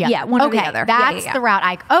 One or the other. Yeah, one or the Okay, other. Yeah, That's yeah. the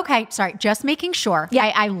route okay, sorry, just making sure.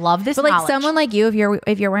 Yeah. I love this But like knowledge. someone like you,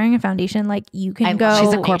 if you're wearing a foundation, like you can I go. love She's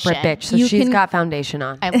a foundation. corporate bitch, so You she's can- got foundation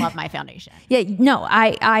on. I love my foundation. Yeah, no,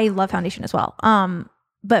 I love foundation as well.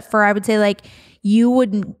 But I would say like you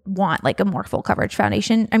wouldn't want like a more full coverage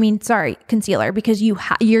foundation. I mean, sorry, concealer because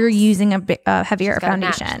you're using a heavier gotta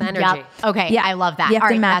match foundation. the energy. Yep. Okay. Yeah. I love that. You have All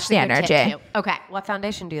to right, match that's the a good tip, energy. too. Okay. What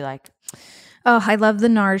foundation do you like? Oh, I love the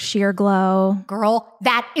NARS Sheer Glow. Girl,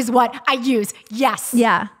 that is what I use. Yes.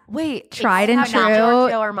 Yeah. Wait, Tried and it's not true.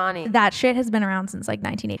 Giorgio Armani. That shit has been around since like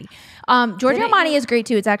 1980. Giorgio Didn't Armani you is great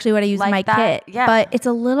too. It's actually what I use in my like that? kit. Yeah. But it's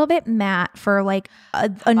a little bit matte for like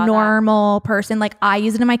a normal person. Like I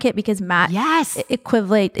use it in my kit because matte Yes.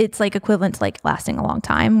 it's like equivalent to like lasting a long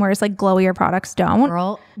time, whereas like glowier products don't.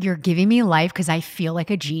 Girl, you're giving me life because I feel like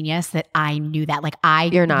a genius that I knew that. Like I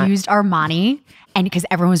You're not. used Armani and because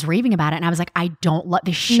everyone was raving about it. And I was like, I don't let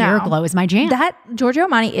the sheer No. glow is my jam. That Giorgio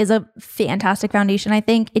Armani is a fantastic foundation. I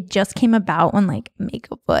think it just came about when like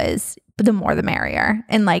makeup was the more the merrier.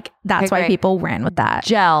 And like that's Okay, why great. people ran with that.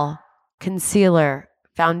 Gel, concealer,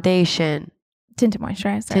 foundation, Tinted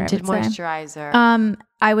moisturizer. tinted I would say. moisturizer.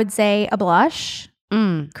 I would say a blush,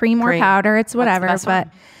 Mm. cream or Cream. powder. It's whatever. best But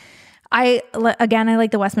one? I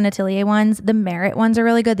like the Westman Atelier ones. The Merit ones are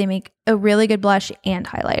really good. They make a really good blush and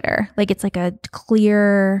highlighter. Like it's like a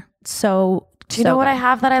clear. Do you know what I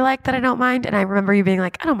have that I like that I don't mind? And I remember you being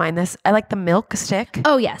like, I don't mind this. I like the Milk stick.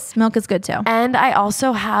 Oh yes, milk is good too. And I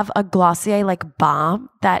also have a Glossier like balm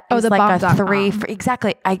that is the like Balm a Dot 3 Balm. for,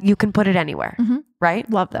 exactly. You can put it anywhere, Mhm. right?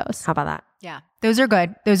 Love those. How about that? Yeah. Those are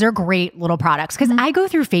good. Those are great little products because I go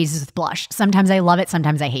through phases with blush. Sometimes I love it.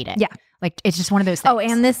 Sometimes I hate it. Yeah. Like it's just one of those things. Oh,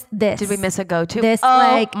 and this. Did we miss a go-to? This, oh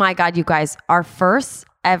like- my God, you guys, our first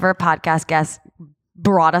ever podcast guest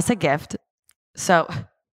brought us a gift. So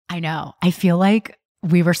I know. I feel like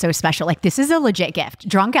we were so special. Like, this is a legit gift.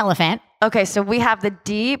 Drunk Elephant. Okay, so we have the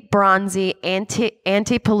Deep Bronzy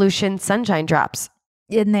Anti-Pollution Sunshine Drops.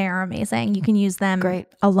 And they are amazing. You can use them Great.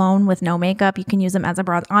 alone with no makeup. You can use them as a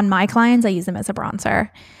bronzer. On my clients, I use them as a bronzer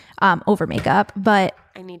over makeup. But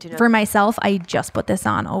I need to know. for myself, I just put this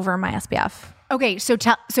on over my SPF. Okay, so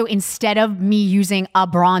instead of me using a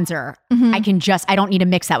bronzer, I don't need to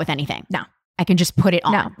mix that with anything. No. I can just put it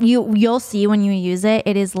on. No, you'll see when you use it.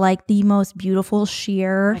 It is like the most beautiful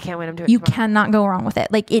sheer. I can't wait. I'm doing it You tomorrow. cannot go wrong with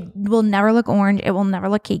it. Like, it will never look orange. It will never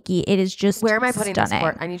look cakey. It is just Where am I putting stunning.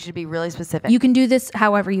 this for? I need you to be really specific. You can do this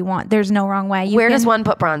however you want. There's no wrong way. Where does one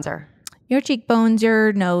put bronzer? Your cheekbones,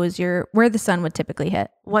 your nose, where the sun would typically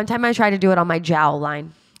hit. One time I tried to do it on my jowl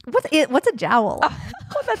line. What's a jowl?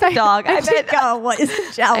 That's a dog. I meant, what is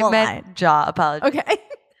a jowl I meant jaw. Apologies. Okay.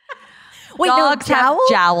 Wait, Dogs no, have jowls?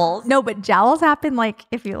 jowls. No, but jowls happen like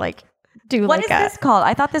if you like do What like is a. this called?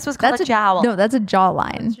 I thought this was called That's a jowl. No, that's a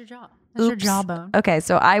jawline. That's your jaw. That's your Oops. jawbone. Okay,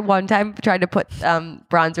 so I one time tried to put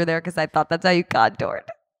bronzer there because I thought that's how you contoured.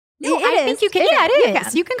 I think you can. Yeah, it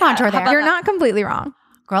is. You can contour there. You're not completely wrong.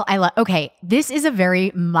 Girl, I love. Okay, this is a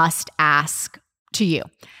very must ask to you.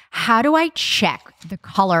 How do I check the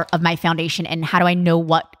color of my foundation and how do I know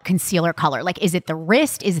what concealer color? Like, is it the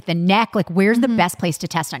wrist? Is it the neck? Like, where's the best place to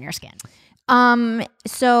test on your skin?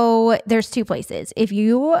 So there's two places. If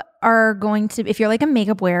you're like a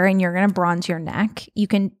makeup wearer and you're going to bronze your neck, you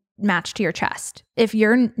can match to your chest. If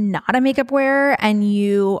you're not a makeup wearer and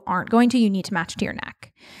you aren't going to, you need to match to your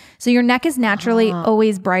neck. So your neck is naturally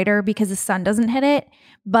always brighter because the sun doesn't hit it,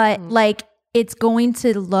 but like it's going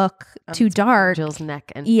to look too dark. Jill's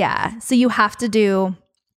neck and Yeah. So you have to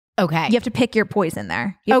Okay. you have to pick your poison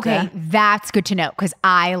there. You have Okay, to- that's good to know because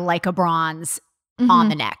I like a bronze on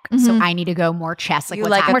the neck. So I need to go more chest. Like, you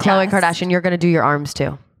what's like a happening? Khloe Kardashian. You're going to do your arms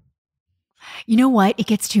too. You know what? It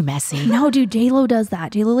gets too messy. No, dude, JLo does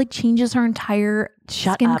that. JLo like changes her entire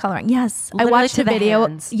skin up. coloring. Yes. Literally I watched to a the video.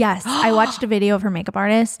 hands. Yes. I watched a video of her makeup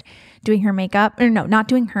artist doing her makeup. Or no, not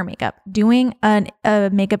doing her makeup. Doing a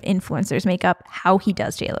makeup influencer's makeup, how he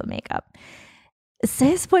does JLo makeup.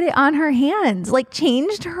 Sis put it on her hands, like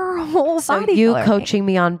changed her whole So body you coloring. coaching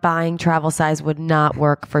me on buying travel size would not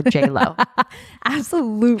work for J-Lo.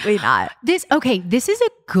 Absolutely not. This is a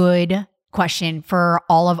good question for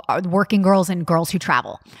all of our working girls and girls who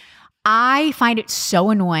travel. I find it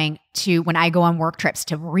so annoying when I go on work trips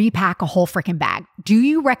to repack a whole freaking bag. Do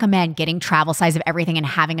you recommend getting travel size of everything and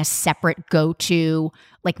having a separate go-to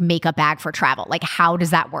like makeup bag for travel? Like, how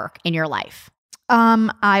does that work in your life?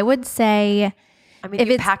 I would say I mean, If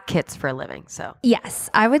you it's- pack kits for a living, so. yes.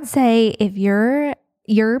 I would say if your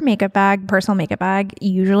makeup bag, personal makeup bag,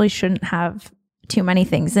 usually shouldn't have too many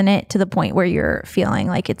things in it to the point where you're feeling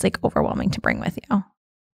like it's like overwhelming to bring with you.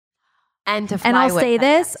 And to fly And I'll with say them,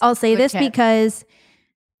 this, yes. I'll say Good this tip. because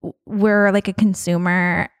we're like a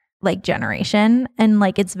consumer like generation and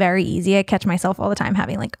like it's very easy. I catch myself all the time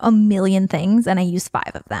having like a million things and I use 5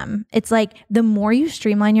 of them. It's like the more you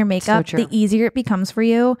streamline your makeup, true. the easier it becomes for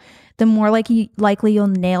you. The more likely you'll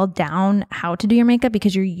nail down how to do your makeup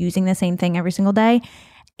because you're using the same thing every single day.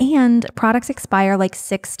 And products expire like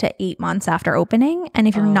 6 to 8 months after opening. And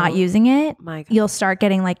if you're not Oh, using it, My God. you'll start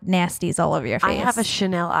getting like nasties all over your face. I have a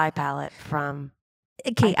Chanel eye palette from.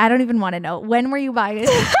 Okay, I don't even want to know. When were you buying it?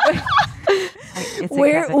 It's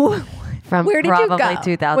Where expensive. From where did you probably go?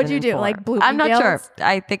 2004. What'd you do? Like Bloomingdale's? I'm not sure.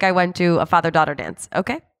 I think I went to a father-daughter dance.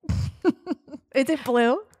 Okay. Is it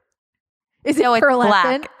blue? Is it No, it's pearlescent?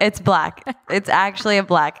 black. It's black. It's actually a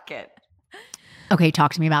black kit. Okay,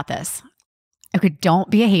 talk to me about this. Okay, don't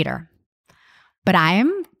be a hater. But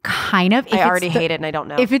I'm kind of. I already hate it and I don't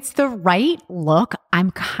know. If it's the right look, I'm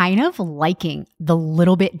kind of liking the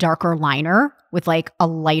little bit darker liner with like a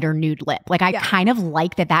lighter nude lip. Like I kind of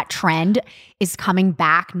like that trend is coming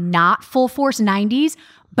back, not full force 90s,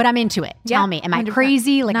 but I'm into it. Yeah, Tell me, am I 100%.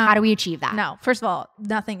 crazy? Like, No. how do we achieve that? No, first of all,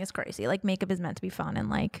 nothing is crazy. Like makeup is meant to be fun and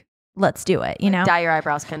like let's do it, you know? Dye your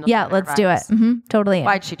eyebrows, Kendall. Yeah, Jenner let's do it. vibes. Totally.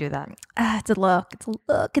 Why'd she do that? It's a look. It's a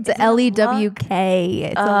look. It's Is a it a LEWK.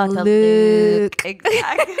 It's a It's a look.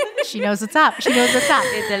 Exactly. She knows what's up. She knows what's up.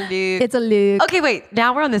 It's a look. It's a look. Okay, wait.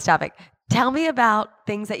 Now we're on this topic. Tell me about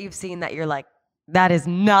things that you've seen that you're like, that is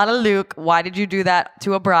not a look. Why did you do that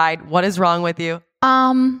to a bride? What is wrong with you?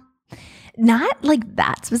 Not like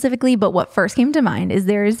that specifically, but what first came to mind is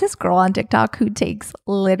there is this girl on TikTok who takes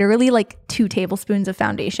literally like 2 tablespoons of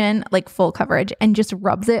foundation, like full coverage, and just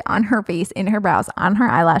rubs it on her face, in her brows, on her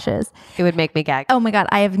eyelashes. It would make me gag. Oh my God,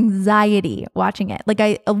 I have anxiety watching it. Like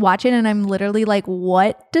I watch it and I'm literally like,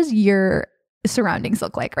 what does your surroundings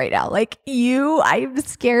look like right now. Like I'm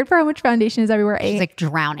scared for how much foundation is everywhere. She's like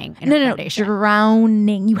drowning in no, her no, foundation.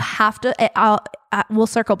 drowning. You have to. We'll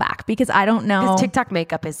circle back because I don't know. Because TikTok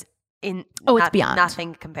makeup is it's beyond.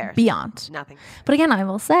 nothing compares. Beyond. Nothing. But again, I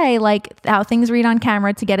will say, like, how things read on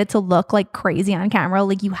camera, to get it to look like crazy on camera,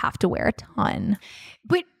 like, you have to wear a ton.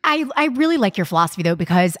 But I really like your philosophy though,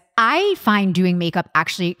 because I find doing makeup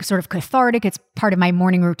actually sort of cathartic. It's part of my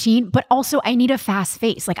morning routine, but also I need a fast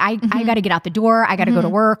face. Like I got to get out the door. I got to go to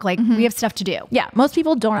work. Like we have stuff to do. Yeah. Most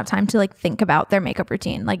people don't have time to like think about their makeup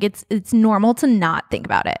routine. Like it's normal to not think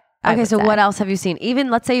about it. Okay, so what else have you seen?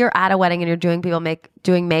 Even let's say you're at a wedding and you're doing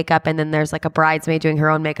doing makeup, and then there's like a bridesmaid doing her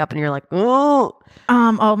own makeup, and you're like, oh,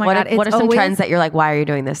 oh my God. What are some trends that you're like, why are you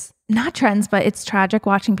doing this? Not trends, but it's tragic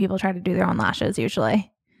watching people try to do their own lashes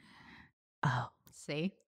usually. Oh,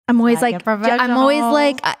 see, I'm always Like like, a professional. I'm always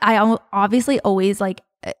like, I obviously always like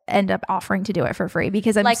end up offering to do it for free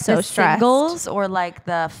because I'm like so the stressed. singles or like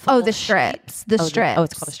the full the sheet? strips, the strips.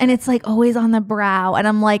 it's called a strip. And it's like always on the brow. And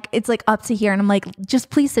I'm like, it's like up to here. And I'm like,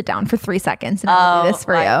 just please sit down for 3 seconds and I'll do this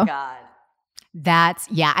for you. God.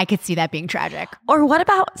 I could see that being tragic. Or what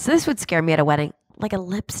about, so this would scare me at a wedding, like a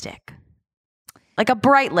lipstick. Like a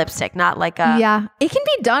bright lipstick, not like a... Yeah, it can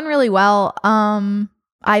be done really well.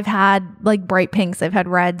 I've had like bright pinks. I've had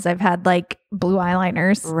reds. I've had like blue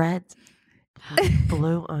eyeliners. Red,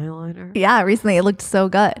 blue eyeliner. Yeah, recently it looked so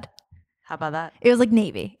good. How about that? It was like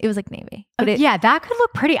navy. But Yeah, that could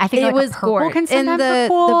look pretty. I think it like was a purple gorgeous. can And sometimes the look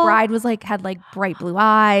cool. bride was like had like bright blue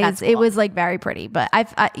eyes. That's It cool. was like very pretty. But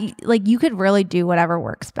I like you could really do whatever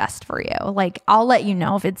works best for you. Like I'll let you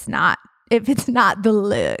know if it's not the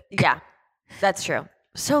look. Yeah, that's true.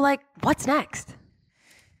 So like, what's next?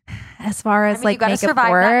 As far as I mean, like you got to makeup survive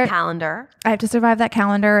work, that calendar. I have to survive that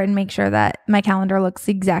calendar and make sure that my calendar looks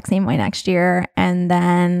the exact same way next year. And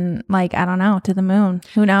then like, I don't know, to the moon.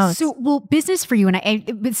 Who knows? So, well, business for you, and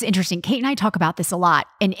it's interesting. Kate and I talk about this a lot,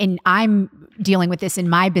 and I'm dealing with this in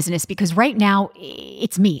my business because right now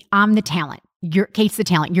it's me. I'm the talent. Kate's the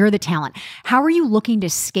talent. You're the talent. How are you looking to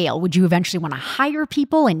scale? Would you eventually want to hire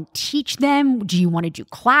people and teach them? Do you want to do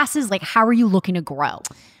classes? Like, how are you looking to grow?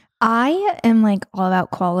 I am like all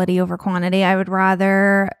about quality over quantity. I would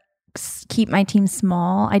rather keep my team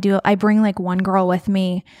small. I bring like one girl with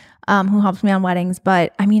me who helps me on weddings.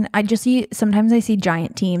 But I mean, sometimes I see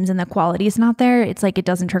giant teams and the quality is not there. It's like it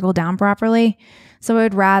doesn't trickle down properly. So I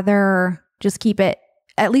would rather just keep it,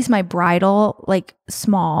 at least my bridal, like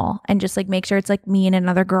small, and just like make sure it's like me and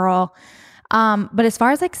another girl. But as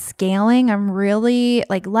far as like scaling, I'm really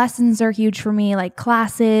like lessons are huge for me, like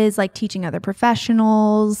classes, like teaching other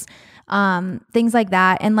professionals, things like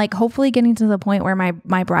that. And like hopefully getting to the point where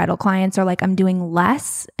my bridal clients are like, I'm doing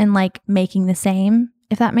less and like making the same,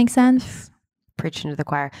 if that makes sense. Preaching to the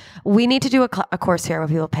choir. We need to do a course here where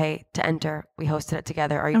people pay to enter. We hosted it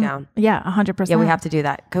together. Are you down? Yeah, 100%. Yeah, we have to do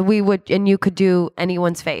that. Cause and you could do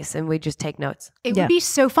anyone's face and we just take notes. It would be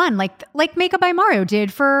so fun, like Makeup by Mario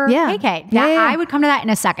did for AK. Yeah. I would come to that in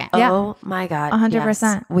a second. Yeah. Oh my God. 100%.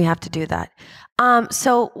 Yes, we have to do that.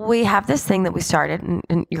 So we have this thing that we started,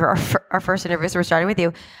 and you're our first interview, so we're starting with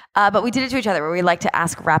you. But we did it to each other where we like to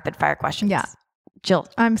ask rapid fire questions. Yeah. Jill.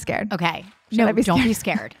 I'm scared. Okay. I be Don't be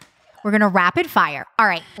scared. We're going to rapid fire. All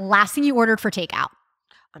right. Last thing you ordered for takeout.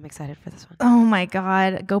 I'm excited for this one. Oh my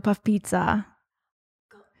God. Go Puff Pizza.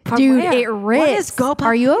 From Dude, where? it rips. What is Go Puff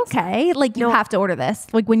Are you Pizza? okay? Like you have to order this.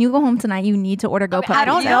 Like when you go home tonight, you need to order Go Puff I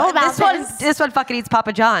don't Pizza. know about This one fucking eats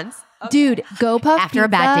Papa John's. Dude, Go Puff Pizza. After a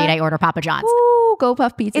bad date, I order Papa John's. Ooh, Go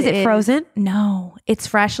Puff Pizza. Is it frozen? No, it's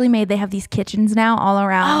freshly made. They have these kitchens now all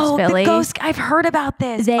around Philly. the ghost. I've heard about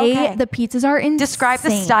this. Okay. The pizzas are insane. Describe the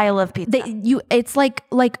style of pizza. It's like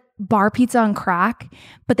bar pizza on crack,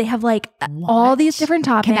 but they have like all these different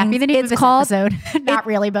toppings. Can that be the name it's of this called, episode? Not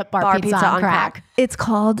really, but bar pizza on crack. It's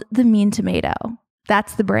called the Mean Tomato.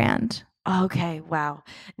 That's the brand. Okay, wow.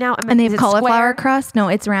 Now, And they have is it cauliflower square? crust. No,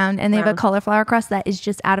 it's round. And they have a Round. cauliflower crust that is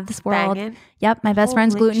just out of this world. Banging. Yep. My best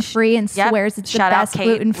friend's Holy gluten-free and Yep. swears it's Shout the out best Kate.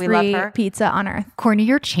 We love gluten-free her. pizza on earth. Courtney,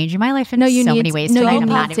 you're changing my life in No, you so need many ways. No, tonight. you I'm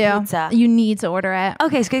need not even- to. pizza. You need to order it.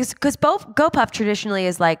 Okay, because both GoPuff traditionally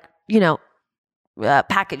is like,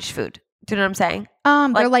 packaged food. Do you know what I'm saying?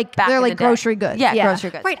 They're like back in the day. grocery goods. Yeah,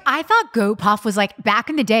 grocery goods. Right. I thought Go Puff was like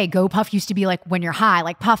back in the day. Go Puff used to be like when you're high,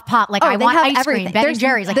 like puff pop. Like I they want have ice everything. cream, Ben There's- and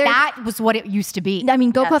Jerry's. Like there's- that was what it used to be. I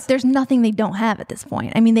mean, Go Yes. Puff. There's nothing they don't have at this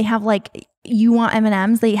point. I mean, they have like you want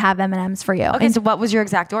M&Ms, they have M&Ms for you. Okay, And so what was your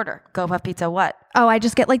exact order? GoPuff pizza what? I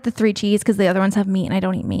just get like the 3 cheese because the other ones have meat and I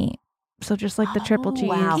don't eat meat. So just like the triple cheese.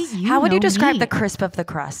 Wow. You How would you know describe me. the crisp of the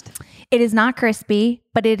crust? It is not crispy,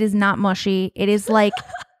 but it is not mushy. It is like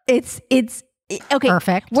it's Okay,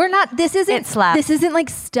 Perfect. We're not. This isn't. It slaps. This isn't like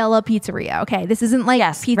Stella Pizzeria. Okay, this isn't like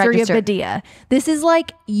Yes, Pizzeria registered. Badia. This is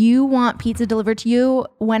like you want pizza delivered to you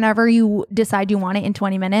whenever you decide you want it in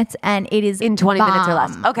 20 minutes, and it is In 20 minutes or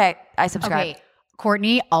less. bomb. Okay, I subscribe. Okay,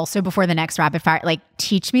 Courtney, also before the next rapid fire, like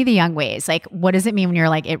teach me the young ways. Like, what does it mean when you're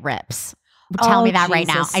like, it rips? Tell me that right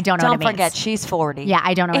now. Jesus. I don't know what it means. forget, she's 40. Yeah,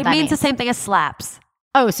 I don't know what It that means means. the same thing as slaps.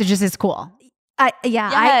 Oh, so just it's cool. Yes.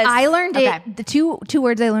 Yes. I learned Okay. it. The two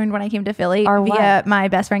words I learned when I came to Philly Are via my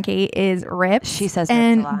best friend Kate is rips. She says rips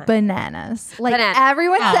and a lot. bananas. Like Banana.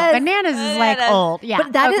 everyone Oh, says bananas is like Bananas. old. Yeah.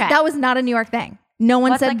 but that was not a New York thing. No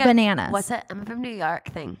one said like bananas. What's it? I'm from New York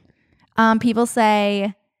thing. People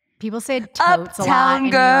say People say totes a lot Uptown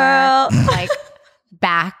in girl. New York. Like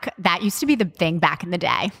back, that used to be the thing back in the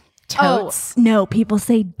day. Totes. no, people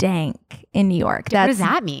say dank in New York. What does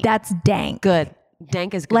that mean? That's dank. Good.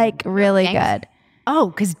 Dank is good. Like really Dank? good. Oh,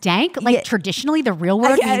 because dank, like Yeah. traditionally the real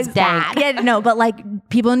word means bad. Yeah, no, but like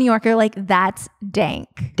people in New York are like, that's dank.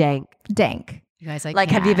 dank. Dank. You guys like,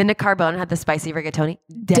 Like, have you yeah. been to Carbone and had the spicy rigatoni?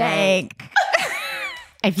 Dank.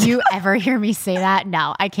 If you ever hear me say that,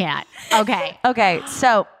 no, I can't. Okay. Okay,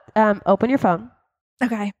 so open your phone.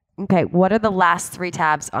 Okay. Okay, what are the last 3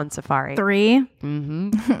 tabs on Safari? 3.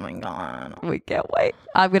 Mm-hmm. Oh my God. We can't wait.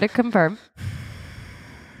 I'm going to confirm.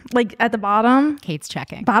 Like at the bottom? Kate's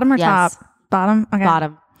checking. Bottom or Yes. top? Bottom. Okay.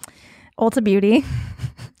 Bottom. Ulta Beauty.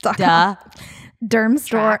 Duh. Derm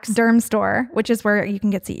Tracks. store, which is where you can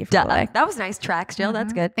get CE for Duh. like. That was nice tracks, Jill.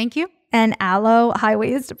 That's good. Thank you. And Aloe high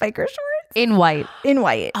waist biker shorts In white. in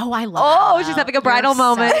white. Oh, I love Oh, Aloe. she's having a bridal You're so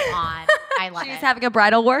moment. on. I love She's it. having a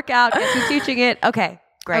bridal workout. Guess who's teaching it? Okay,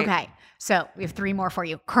 great. Okay. So we have 3 more for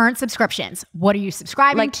you. Current subscriptions. What are you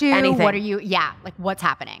subscribing Like to? anything. What are you, like what's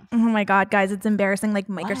happening? Oh my God, guys, it's embarrassing. Like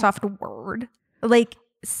Microsoft Word. Like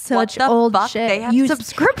such the old fuck? shit. They have You-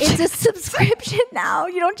 subscriptions. It's a subscription now.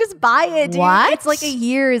 You don't just buy it, dude. What? It's like a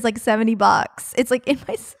year is like $70. It's like in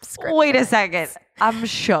my subscription. Wait a second. I'm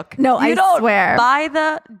shook. No, you I don't swear. Buy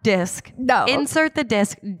the disc. No. Insert the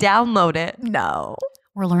disc. Download it. No.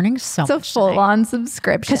 We're learning so It's a much. tonight. full on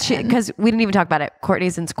subscription. Because we didn't even talk about it.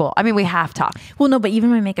 Courtney's in school. I mean, we have talked. Well, no, but even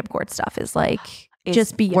my makeup cord stuff is like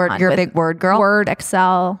just beyond. Word. You're a with big Word girl. Word,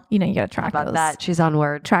 Excel. You know, you got to track About those. that. She's on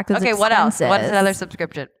Word. Track those Okay, what else? What's expenses. another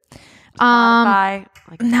subscription? Um, Spotify.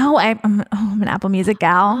 Like, no, I'm an Apple Music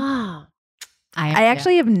gal. oh. I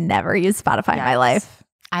actually have never used Spotify in my Yes. life.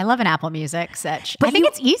 I love an Apple Music search. But I think you-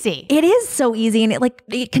 it's easy. It is so easy, and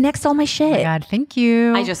it connects to all my Oh shit. my God, thank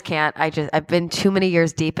you. I just can't. I've been too many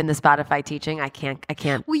years deep in the Spotify teaching. I can't.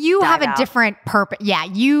 well, you have dive a out. different purpose. Yeah,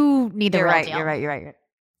 you need the You're real right. deal. You're right. You're right.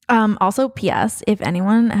 Also, P.S. If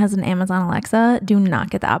anyone has an Amazon Alexa, do not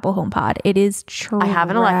get the Apple HomePod. It is trash. I have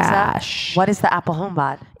an Alexa. What is the Apple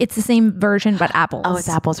HomePod? It's the same version, but Apple's. Oh, it's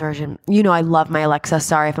Apple's version. You know, I love my Alexa.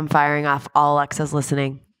 Sorry if I'm firing off all Alexas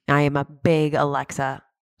listening. I am a big Alexa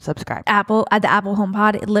subscriber. Apple at the Apple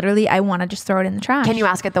HomePod. Literally, I want to just throw it in the trash. Can you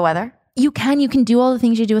ask it the weather? You can do all the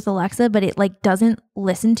things you do with Alexa, but it like doesn't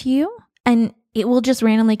listen to you, and it will just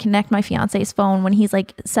randomly connect my fiance's phone when he's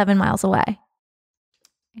like 7 miles away.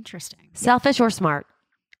 Interesting. Selfish or smart?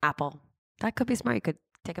 Apple. That could be smart. You could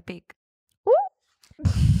take a peek.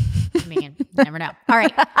 I mean, you never know. All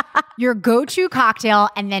right. Your go-to cocktail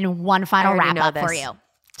and then one final I already wrap know up for this. you.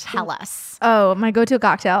 Tell us. Oh, my go-to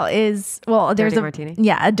cocktail is there's Dirty a martini?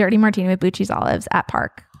 Yeah, a dirty martini with blue cheese olives at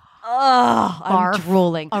Park. Oh, Barf, I'm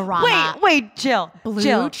drooling. aroma. Wait, Jill. Blue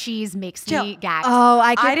Jill. cheese makes Jill. me gag. Oh,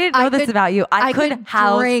 I didn't know this about you. I could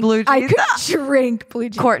house drink, blue cheese. I could drink blue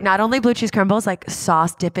cheese. Court, not only blue cheese crumbles, like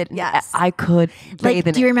sauce, dip it. Yes. I could bathe Like,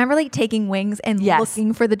 in do you it. remember like taking wings and Yes.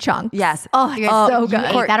 looking for the chunks? Yes. Oh, You it's guys- so you good.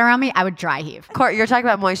 ate that around me, I would dry heave. Court, you're talking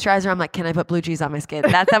about moisturizer. I'm like, can I put blue cheese on my skin?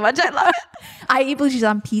 That's how much I love it. I eat blue cheese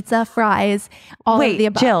on pizza, fries, all of the Wait,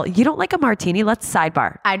 above. Jill, you don't like a martini? Let's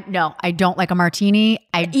sidebar. I don't like a martini.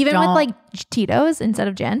 Even with don't- like Tito's instead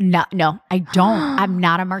of gin. no, I don't. I'm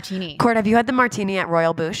not a martini. Court, have you had the martini at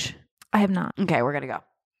Royal Bouche? I have not. Okay, we're gonna go.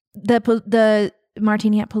 The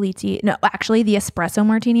martini at Polizzi. No, actually the espresso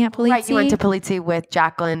martini at Polizzi. Right, you went to Polizzi with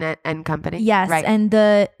Jacqueline and company. Yes, right. and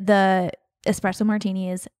the espresso martini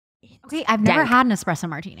is Okay, I've never Dank. had an espresso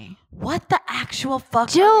martini. What the actual fuck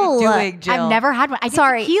Jill, are you doing, Jill? I've never had one. I did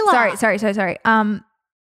sorry, tequila. sorry.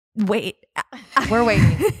 Wait. We're waiting.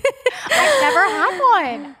 I've never had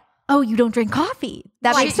one. Oh, you don't drink coffee.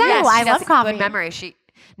 That Well, makes I do. sense. I That's love a coffee. Good memory.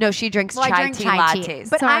 She drinks Well, I chai drink tea chai tea. lattes.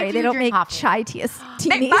 But Sorry, I they do don't drink make coffee. chai tea.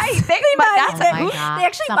 They might. That's Oh it. my God. They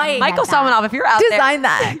actually Somebody might. had Michael that. Salmonov, if you're out Design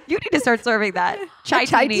that. there, you need to start serving that chai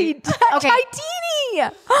Chai tea. tea. Okay. Chai tea.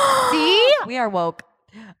 See? We are woke.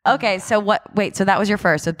 Okay, so what? Wait, so that was your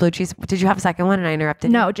first. So blue cheese. Did you have a second one and I interrupted?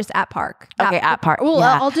 you? No, just at Park. Okay, at Park. Well,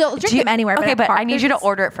 Yeah. I'll drink them anywhere. Okay, at but Park, I need you to there's-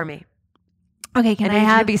 order it for me. Okay, can And I I need you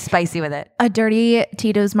to have be spicy with it. a dirty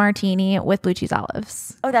Tito's martini with blue cheese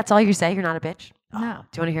olives? Oh, that's all you say? You're not a bitch? No. Do you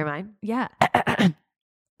want to hear mine? Yeah.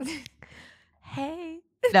 Hey.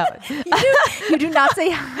 No. You do not say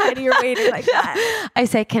hi to your waiter like that. I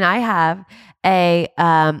say, can I have a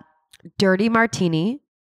dirty martini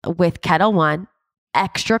with Kettle One,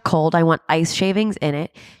 extra cold? I want ice shavings in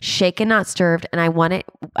it, shaken, not stirred, and I want it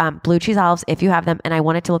blue cheese olives if you have them, and I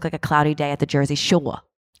want it to look like a cloudy day at the Jersey Shore.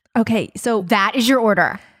 Okay, so That is your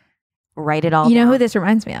order. Write it all you know down. who this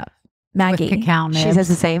reminds me of? Maggie. With cacao nibs. She says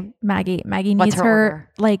the same, Maggie What's needs her her order?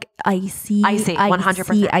 like icy,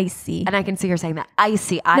 100%. icy. and I can see her saying that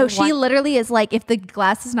icy. No, she literally is like, if the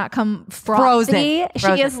glass does not come frosty,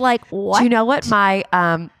 Frozen. she is like, what? Do you know what my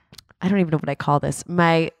I don't even know what I call this.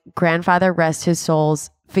 My grandfather, rest his soul's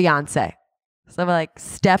fiance. So I'm like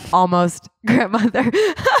step almost grandmother.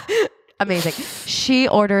 Amazing. She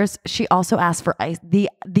also asks for ice, the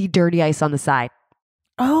dirty ice on the side.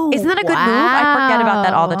 Oh, Isn't that a good move? I forget about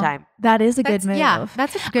that all the wow. time. That is a good move. Yeah,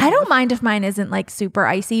 that's a good I don't move. mind if mine isn't like super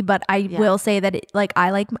icy, but I will say that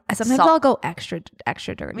I like sometimes Salt. I'll go extra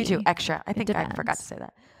dirty. Me too. Extra. I think I forgot to depends. say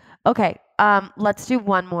that. Okay. Let's do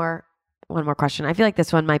one more question. I feel like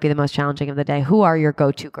this one might be the most challenging of the day. Who are your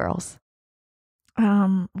go-to girls?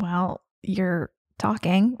 Well, you're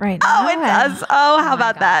talking right now. Oh, it does. Oh, how Oh my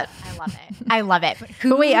about God. that? I love it. I love it. But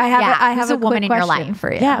But wait, I have who's a woman quick in your question life.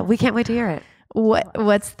 for you. Yeah, we can't wait to hear it.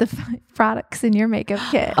 What's the products in your makeup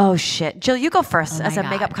kit? Oh shit, Jill, you go first Oh as my a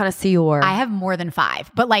makeup God. connoisseur. I have more than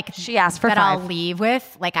 5, but like She asked for that 5. I'll leave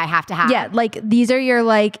with. Like I have to have. Yeah, like these are your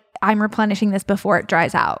I'm replenishing this before it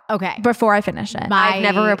dries out. Okay. Before I finish it. I've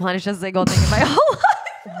never replenished a single thing in my whole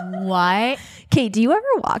life. What? Kate, do you ever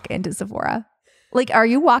walk into Sephora? Like, are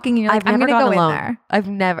you walking and you're like, I've I'm never going to gone go alone. in there? I've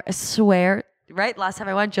never. I swear. Right, last time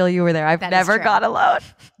I went, Jill, you were there. I've That is never true. gone alone.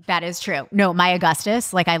 That is true. No, my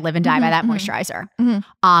Augustus, like I live and die by that moisturizer. Mhm.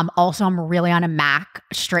 Also, I'm really on a MAC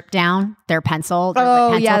strip down, their pencil. Their lip Oh,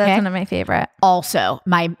 pencil yeah, that's kit. one of my favorite. Also,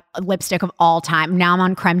 my lipstick of all time. Now I'm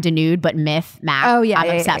on Creme de Nude, but Myth MAC. Oh, yeah, I'm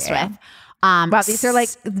yeah, obsessed yeah. with. Wow, these are like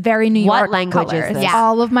very New What York language is colors. this? Yeah.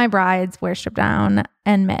 All of my brides wear strip down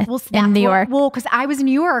and Myth in New York. Well, because I was in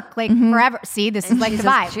New York like forever. See, this is like the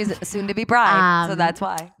vibe. She's a soon-to-be bride, so that's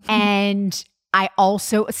why. And I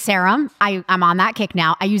also serum. I'm on that kick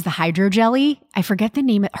now. I use the hydro jelly. I forget the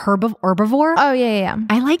name. Herbivore. Oh, yeah.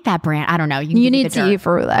 I like that brand. I don't know. You give me need the dirt. CE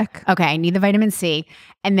Ferulic. Okay, I need the vitamin C.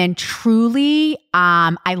 And then Truly,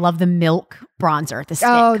 I love the milk bronzer, the stick.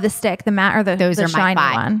 Oh, the stick, the matte, or the Those the are my shiny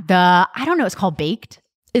 5. one. I don't know, it's called Baked,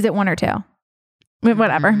 Is it 1 or 2?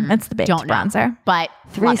 Whatever. It's the baked don't know. bronzer. but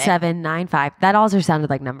love it. 3795. That also sounded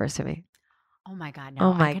like numbers to me. Oh my God, no.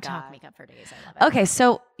 Oh my I could God. talk makeup for days. I love it. Okay,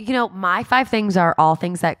 so my 5 things are all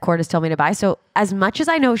things that Court has told me to buy. So as much as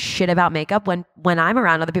I know shit about makeup, when I'm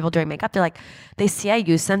around other people doing makeup, they're like, they see I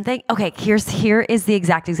use something. Okay, here is the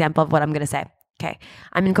exact example of what I'm gonna say. Okay,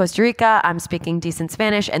 I'm in Costa Rica, I'm speaking decent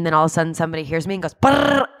Spanish, and then all of a sudden somebody hears me and goes,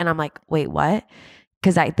 "Brrr," and I'm like, wait, what?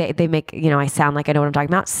 Because they make, I sound like I know what I'm talking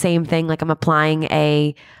about. Same thing, like I'm applying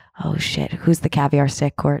oh shit, who's the caviar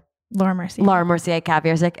stick, Court? Laura Mercier. Laura Mercier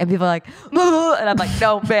caviar stick, and people are like, "Ugh," and I'm like,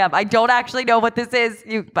 no, ma'am, I don't actually know what this is.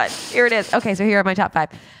 But here it is. Okay, so here are my top 5.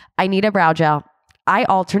 I need a brow gel. I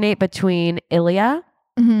alternate between Ilia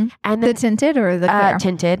Mhm. and The then tinted or the clear?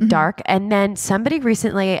 tinted, dark, and then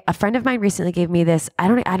a friend of mine recently gave me this. I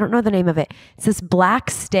don't know the name of it. It's this black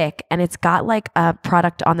stick, and it's got like a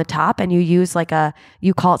product on the top, and you use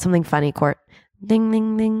you call it something funny, Court. Ding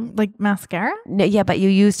ding ding. Like mascara? No, yeah, but you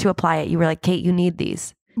use to apply it. You were like, Kate, you need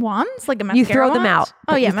these. Wands? Like a mascara You throw them wand? out.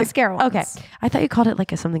 Oh, but yeah, you mascara wands. Okay. I thought you called it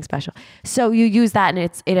like something special. So you use that and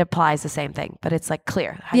it applies the same thing, but it's like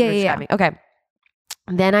clear. How Yeah, you're yeah, describing. Okay.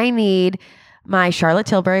 Then I need my Charlotte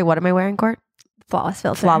Tilbury. What am I wearing, Court? Flawless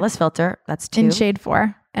filter. Flawless filter. That's 2. In shade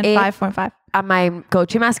 4 and 5.5. My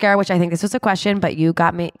go-to mascara, which I think this was a question, but you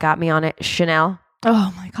got me on it. Chanel.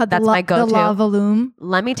 Oh my God. That's my go-to. The La Volume.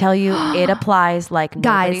 Let me tell you, it applies like nobody's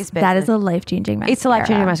Guys, business. that is a life-changing mascara. It's a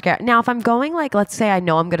life-changing mascara. Now, if I'm going let's say I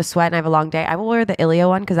know I'm going to sweat and I have a long day, I will wear the Ilia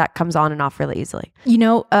one because that comes on and off really easily. You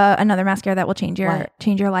know, another mascara that will change your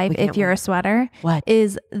life We can't if you're wait. a sweater. What?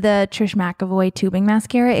 Is the Trish McAvoy tubing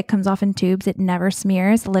mascara. It comes off in tubes. It never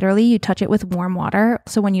smears. Literally, you touch it with warm water.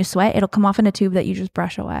 So when you sweat, it'll come off in a tube that you just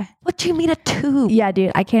brush away. What do you mean a tube? Yeah,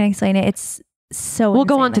 dude, I can't explain it. It's so We'll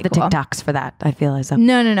go on to insanely the cool. TikToks for that. I feel as though.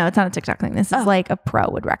 No, it's not a TikTok thing. This is like a pro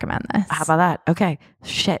would recommend this. How about that? Okay.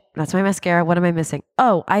 Shit. That's my mascara. What am I missing?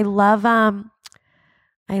 Oh, I love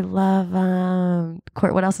I love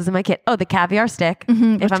Court. What else is in my kit? Oh, the caviar stick.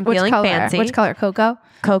 If I'm feeling color? fancy. Which color? Cocoa.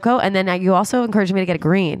 And then you also encouraged me to get a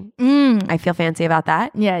green. I feel fancy about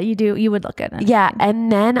that. Yeah, you do. You would look good. Yeah.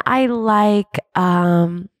 And then I like,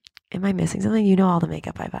 am I missing something? You know all the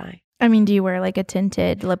makeup I buy. I mean, do you wear like a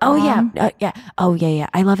tinted lip balm? Yeah. Oh yeah.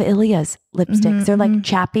 I love Ilia's lipsticks. They're like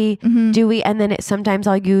chappy, dewy. And then sometimes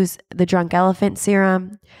I'll use the Drunk Elephant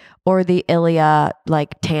serum or the Ilia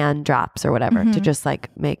like tan drops or whatever to just like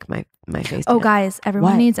make my face. Oh, guys,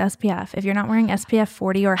 everyone needs SPF. If you're not wearing SPF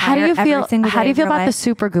 40 or higher, how do you feel? every single day How do you of feel your about the life-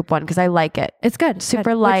 Super Goop one? Because I like it. It's good.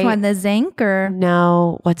 Super Good. light. Which one? The zinc or?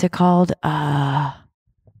 No, what's it called?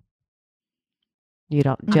 You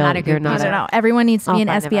don't. I'm not a You're Goop not. I don't know. Everyone needs to be an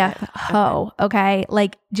I'll find SPF about it. hoe. Okay,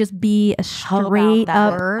 like just be a Hoe about straight that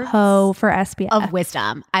up words hoe for SPF. Of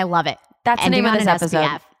wisdom. I love it. That's the Ending name of on this an episode.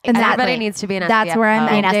 SPF. And Everybody Exactly. needs to be an SPF. That's where I'm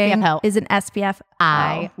hoe. An SPF ending. hoe. Is an SPF.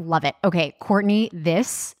 I love it. Okay, Courtney,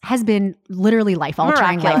 this has been literally life-altering,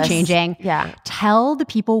 Miraculous. life-changing. Yeah. Tell the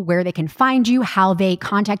people where they can find you, how they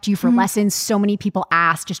contact you for lessons. So many people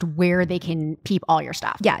ask just where they can peep all your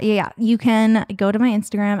stuff. Yeah. You can go to my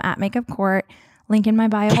Instagram at Makeup Court. Link in my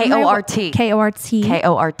bio. KORT. KORT.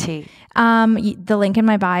 KORT. The link in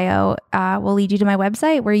my bio will lead you to my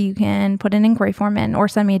website where you can put an inquiry form in or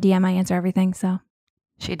send me a DM. I answer everything. So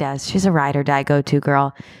She does. She's a ride or die go-to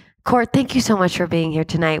girl. Court, thank you so much for being here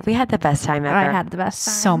tonight. We had the best time ever. I had the best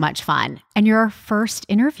time. So much fun. And your first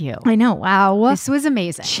interview. I know. Wow. This was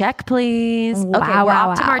amazing. Check, please. Okay, Wow, we're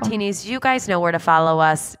wow, Opti wow. Martinis. You guys know where to follow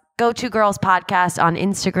us. Go To Girls Podcast on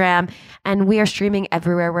Instagram. And we are streaming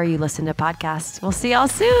everywhere where you listen to podcasts. We'll see y'all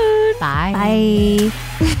soon. Bye.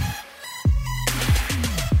 Bye.